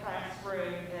one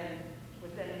classroom and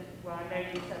within, well, I know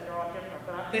you said they're all different,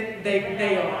 but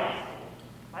they are.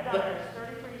 My daughter has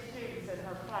 33 students in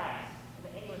her class,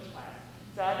 in the English class.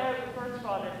 So I know, first of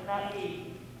all, there's not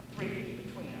be 3 feet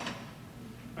between them.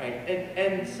 Right,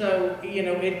 and so, you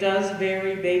know, it does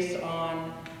vary based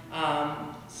on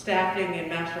staffing and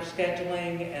master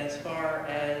scheduling as far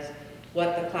as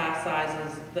what the class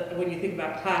sizes, when you think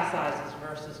about class sizes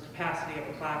versus capacity of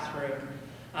a classroom,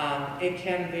 it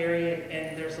can vary,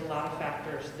 and there's a lot of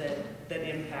factors that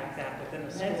impact that within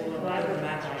a school and within the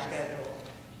master schedule.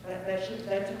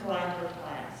 That's a collaborative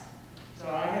class. So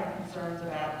I have concerns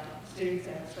about students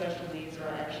that have special needs are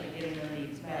actually getting their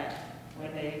needs met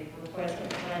when they request a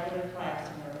collaborative class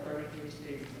and there are 33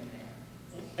 students in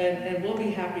there. And we'll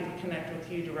be happy to connect with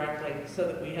you directly so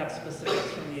that we have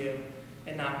specifics from you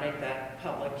and not make that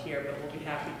public here, but we'll be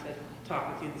happy to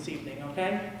talk with you this evening,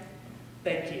 okay?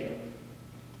 Thank you.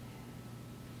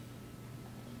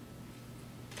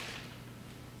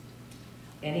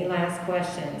 Any last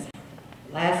questions?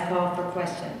 Last call for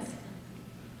questions.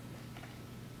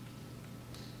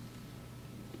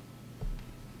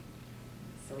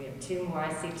 So we have two more.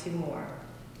 I see two more.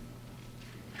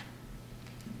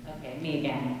 Okay, me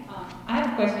again. I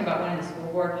have a question about one of the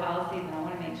school board policies, and I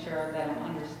want to make sure that I'm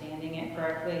understanding it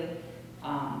correctly,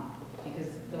 because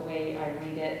the way I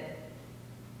read it,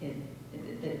 it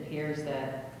appears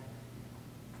that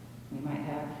we might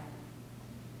have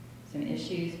some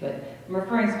issues, but I'm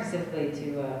referring specifically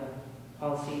to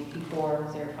policy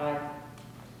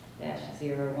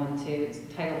P405-012. It's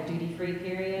titled duty-free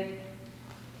period.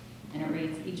 And it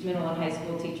reads, each middle and high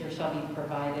school teacher shall be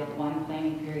provided one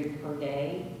planning period per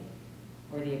day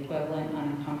or the equivalent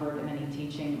unencumbered of any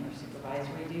teaching or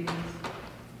supervisory duties.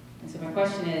 And so my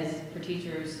question is, for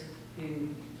teachers who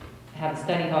have a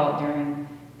study hall during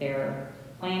their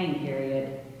planning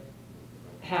period,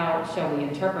 how shall we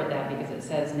interpret that? Because it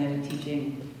says no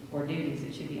teaching or duties,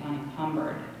 it should be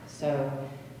unencumbered. So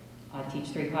I teach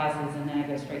 3 classes and then I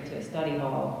go straight to a study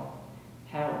hall.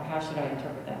 How should I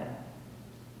interpret that?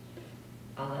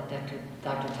 I'll let Dr.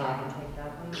 Todd take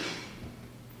that one.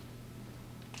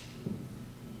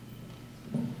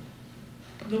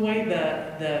 The way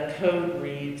the code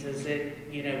reads is it,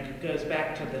 you know, goes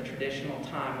back to the traditional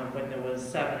time of when there was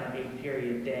 7 or 8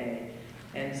 period day.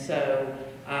 And so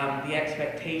the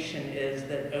expectation is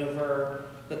that over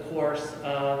the course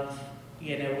of,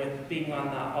 you know, with being on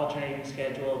the alternating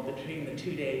schedule between the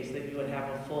 2 days, that you would have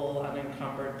a full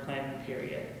unencumbered planning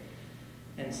period.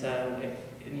 And so if,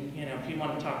 you know, if you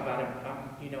want to talk about it,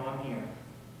 you know, I'm here.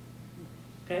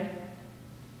 Okay?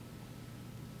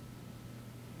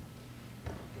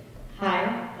 Hi,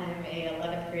 I'm a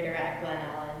 11th grader at Glen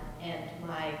Allen, and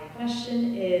my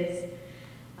question is,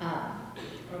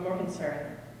 or more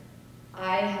concern.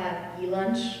 I have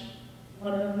e-lunch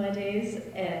one of my days,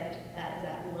 and that is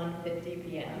at 1:50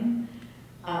 p.m.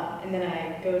 And then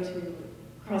I go to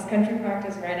cross-country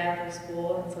practice right after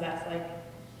school, and so that's like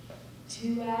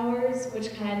 2 hours,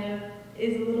 which kind of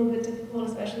is a little bit difficult,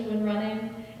 especially when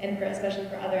running, and especially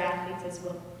for other athletes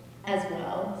as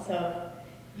well. So,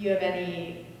 do you have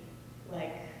any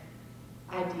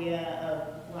idea of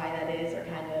why that is, or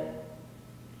kind of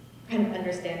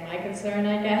understand my concern,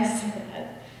 I guess?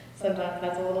 Sometimes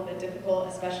that's a little bit difficult,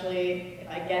 especially if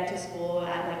I get to school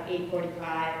at like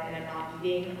 8:45 and I'm not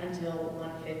eating until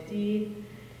 1:50.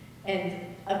 And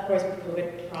of course, with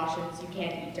COVID precautions, you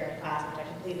can't eat during class, which I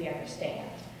completely understand.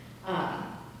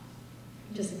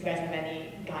 Just if you guys have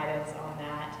any guidance on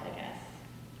that, I guess.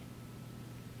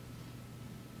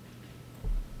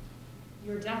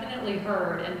 You're definitely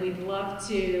heard, and we'd love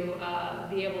to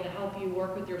be able to help you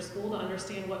work with your school to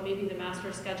understand what maybe the master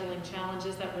scheduling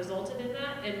challenges that resulted in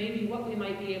that, and maybe what we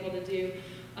might be able to do,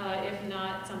 if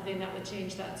not something that would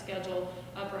change that schedule,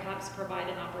 perhaps provide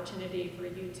an opportunity for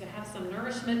you to have some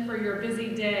nourishment for your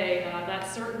busy day.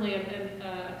 That's certainly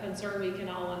a concern we can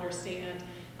all understand,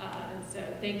 and so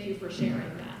thank you for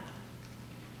sharing that.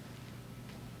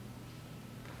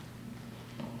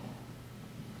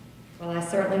 Well, I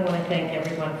certainly want to thank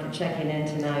everyone for checking in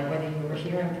tonight, whether you were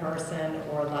here in person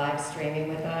or live streaming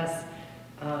with us.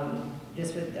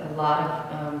 This was a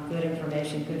lot of good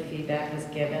information, good feedback was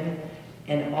given,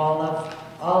 and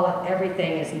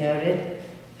everything is noted.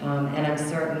 And I'm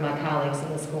certain my colleagues in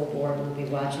the school board will be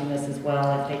watching this as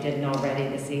well if they didn't already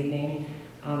this evening.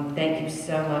 Thank you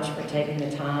so much for taking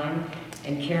the time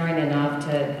and caring enough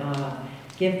to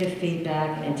give the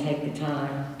feedback and take the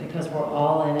time, because we're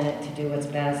all in it to do what's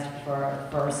best for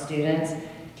our students,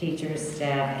 teachers,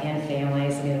 staff, and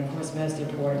families. I mean, of course, most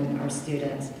important, our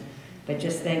students. But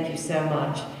just thank you so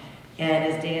much. And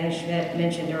as Dan Schmitt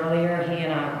mentioned earlier, he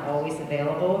and I are always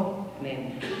available. I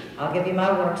mean, I'll give you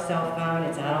my work cell phone.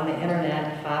 It's out on the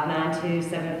internet,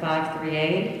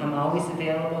 592-7538. I'm always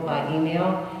available by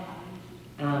email.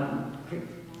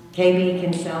 KB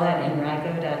Kinsella at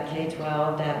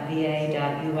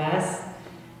henrico.k12.va.us.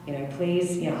 You know,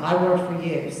 please, you know, I work for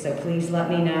you, so please let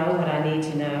me know what I need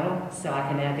to know so I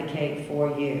can advocate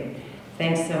for you.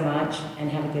 Thanks so much, and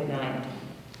have a good night.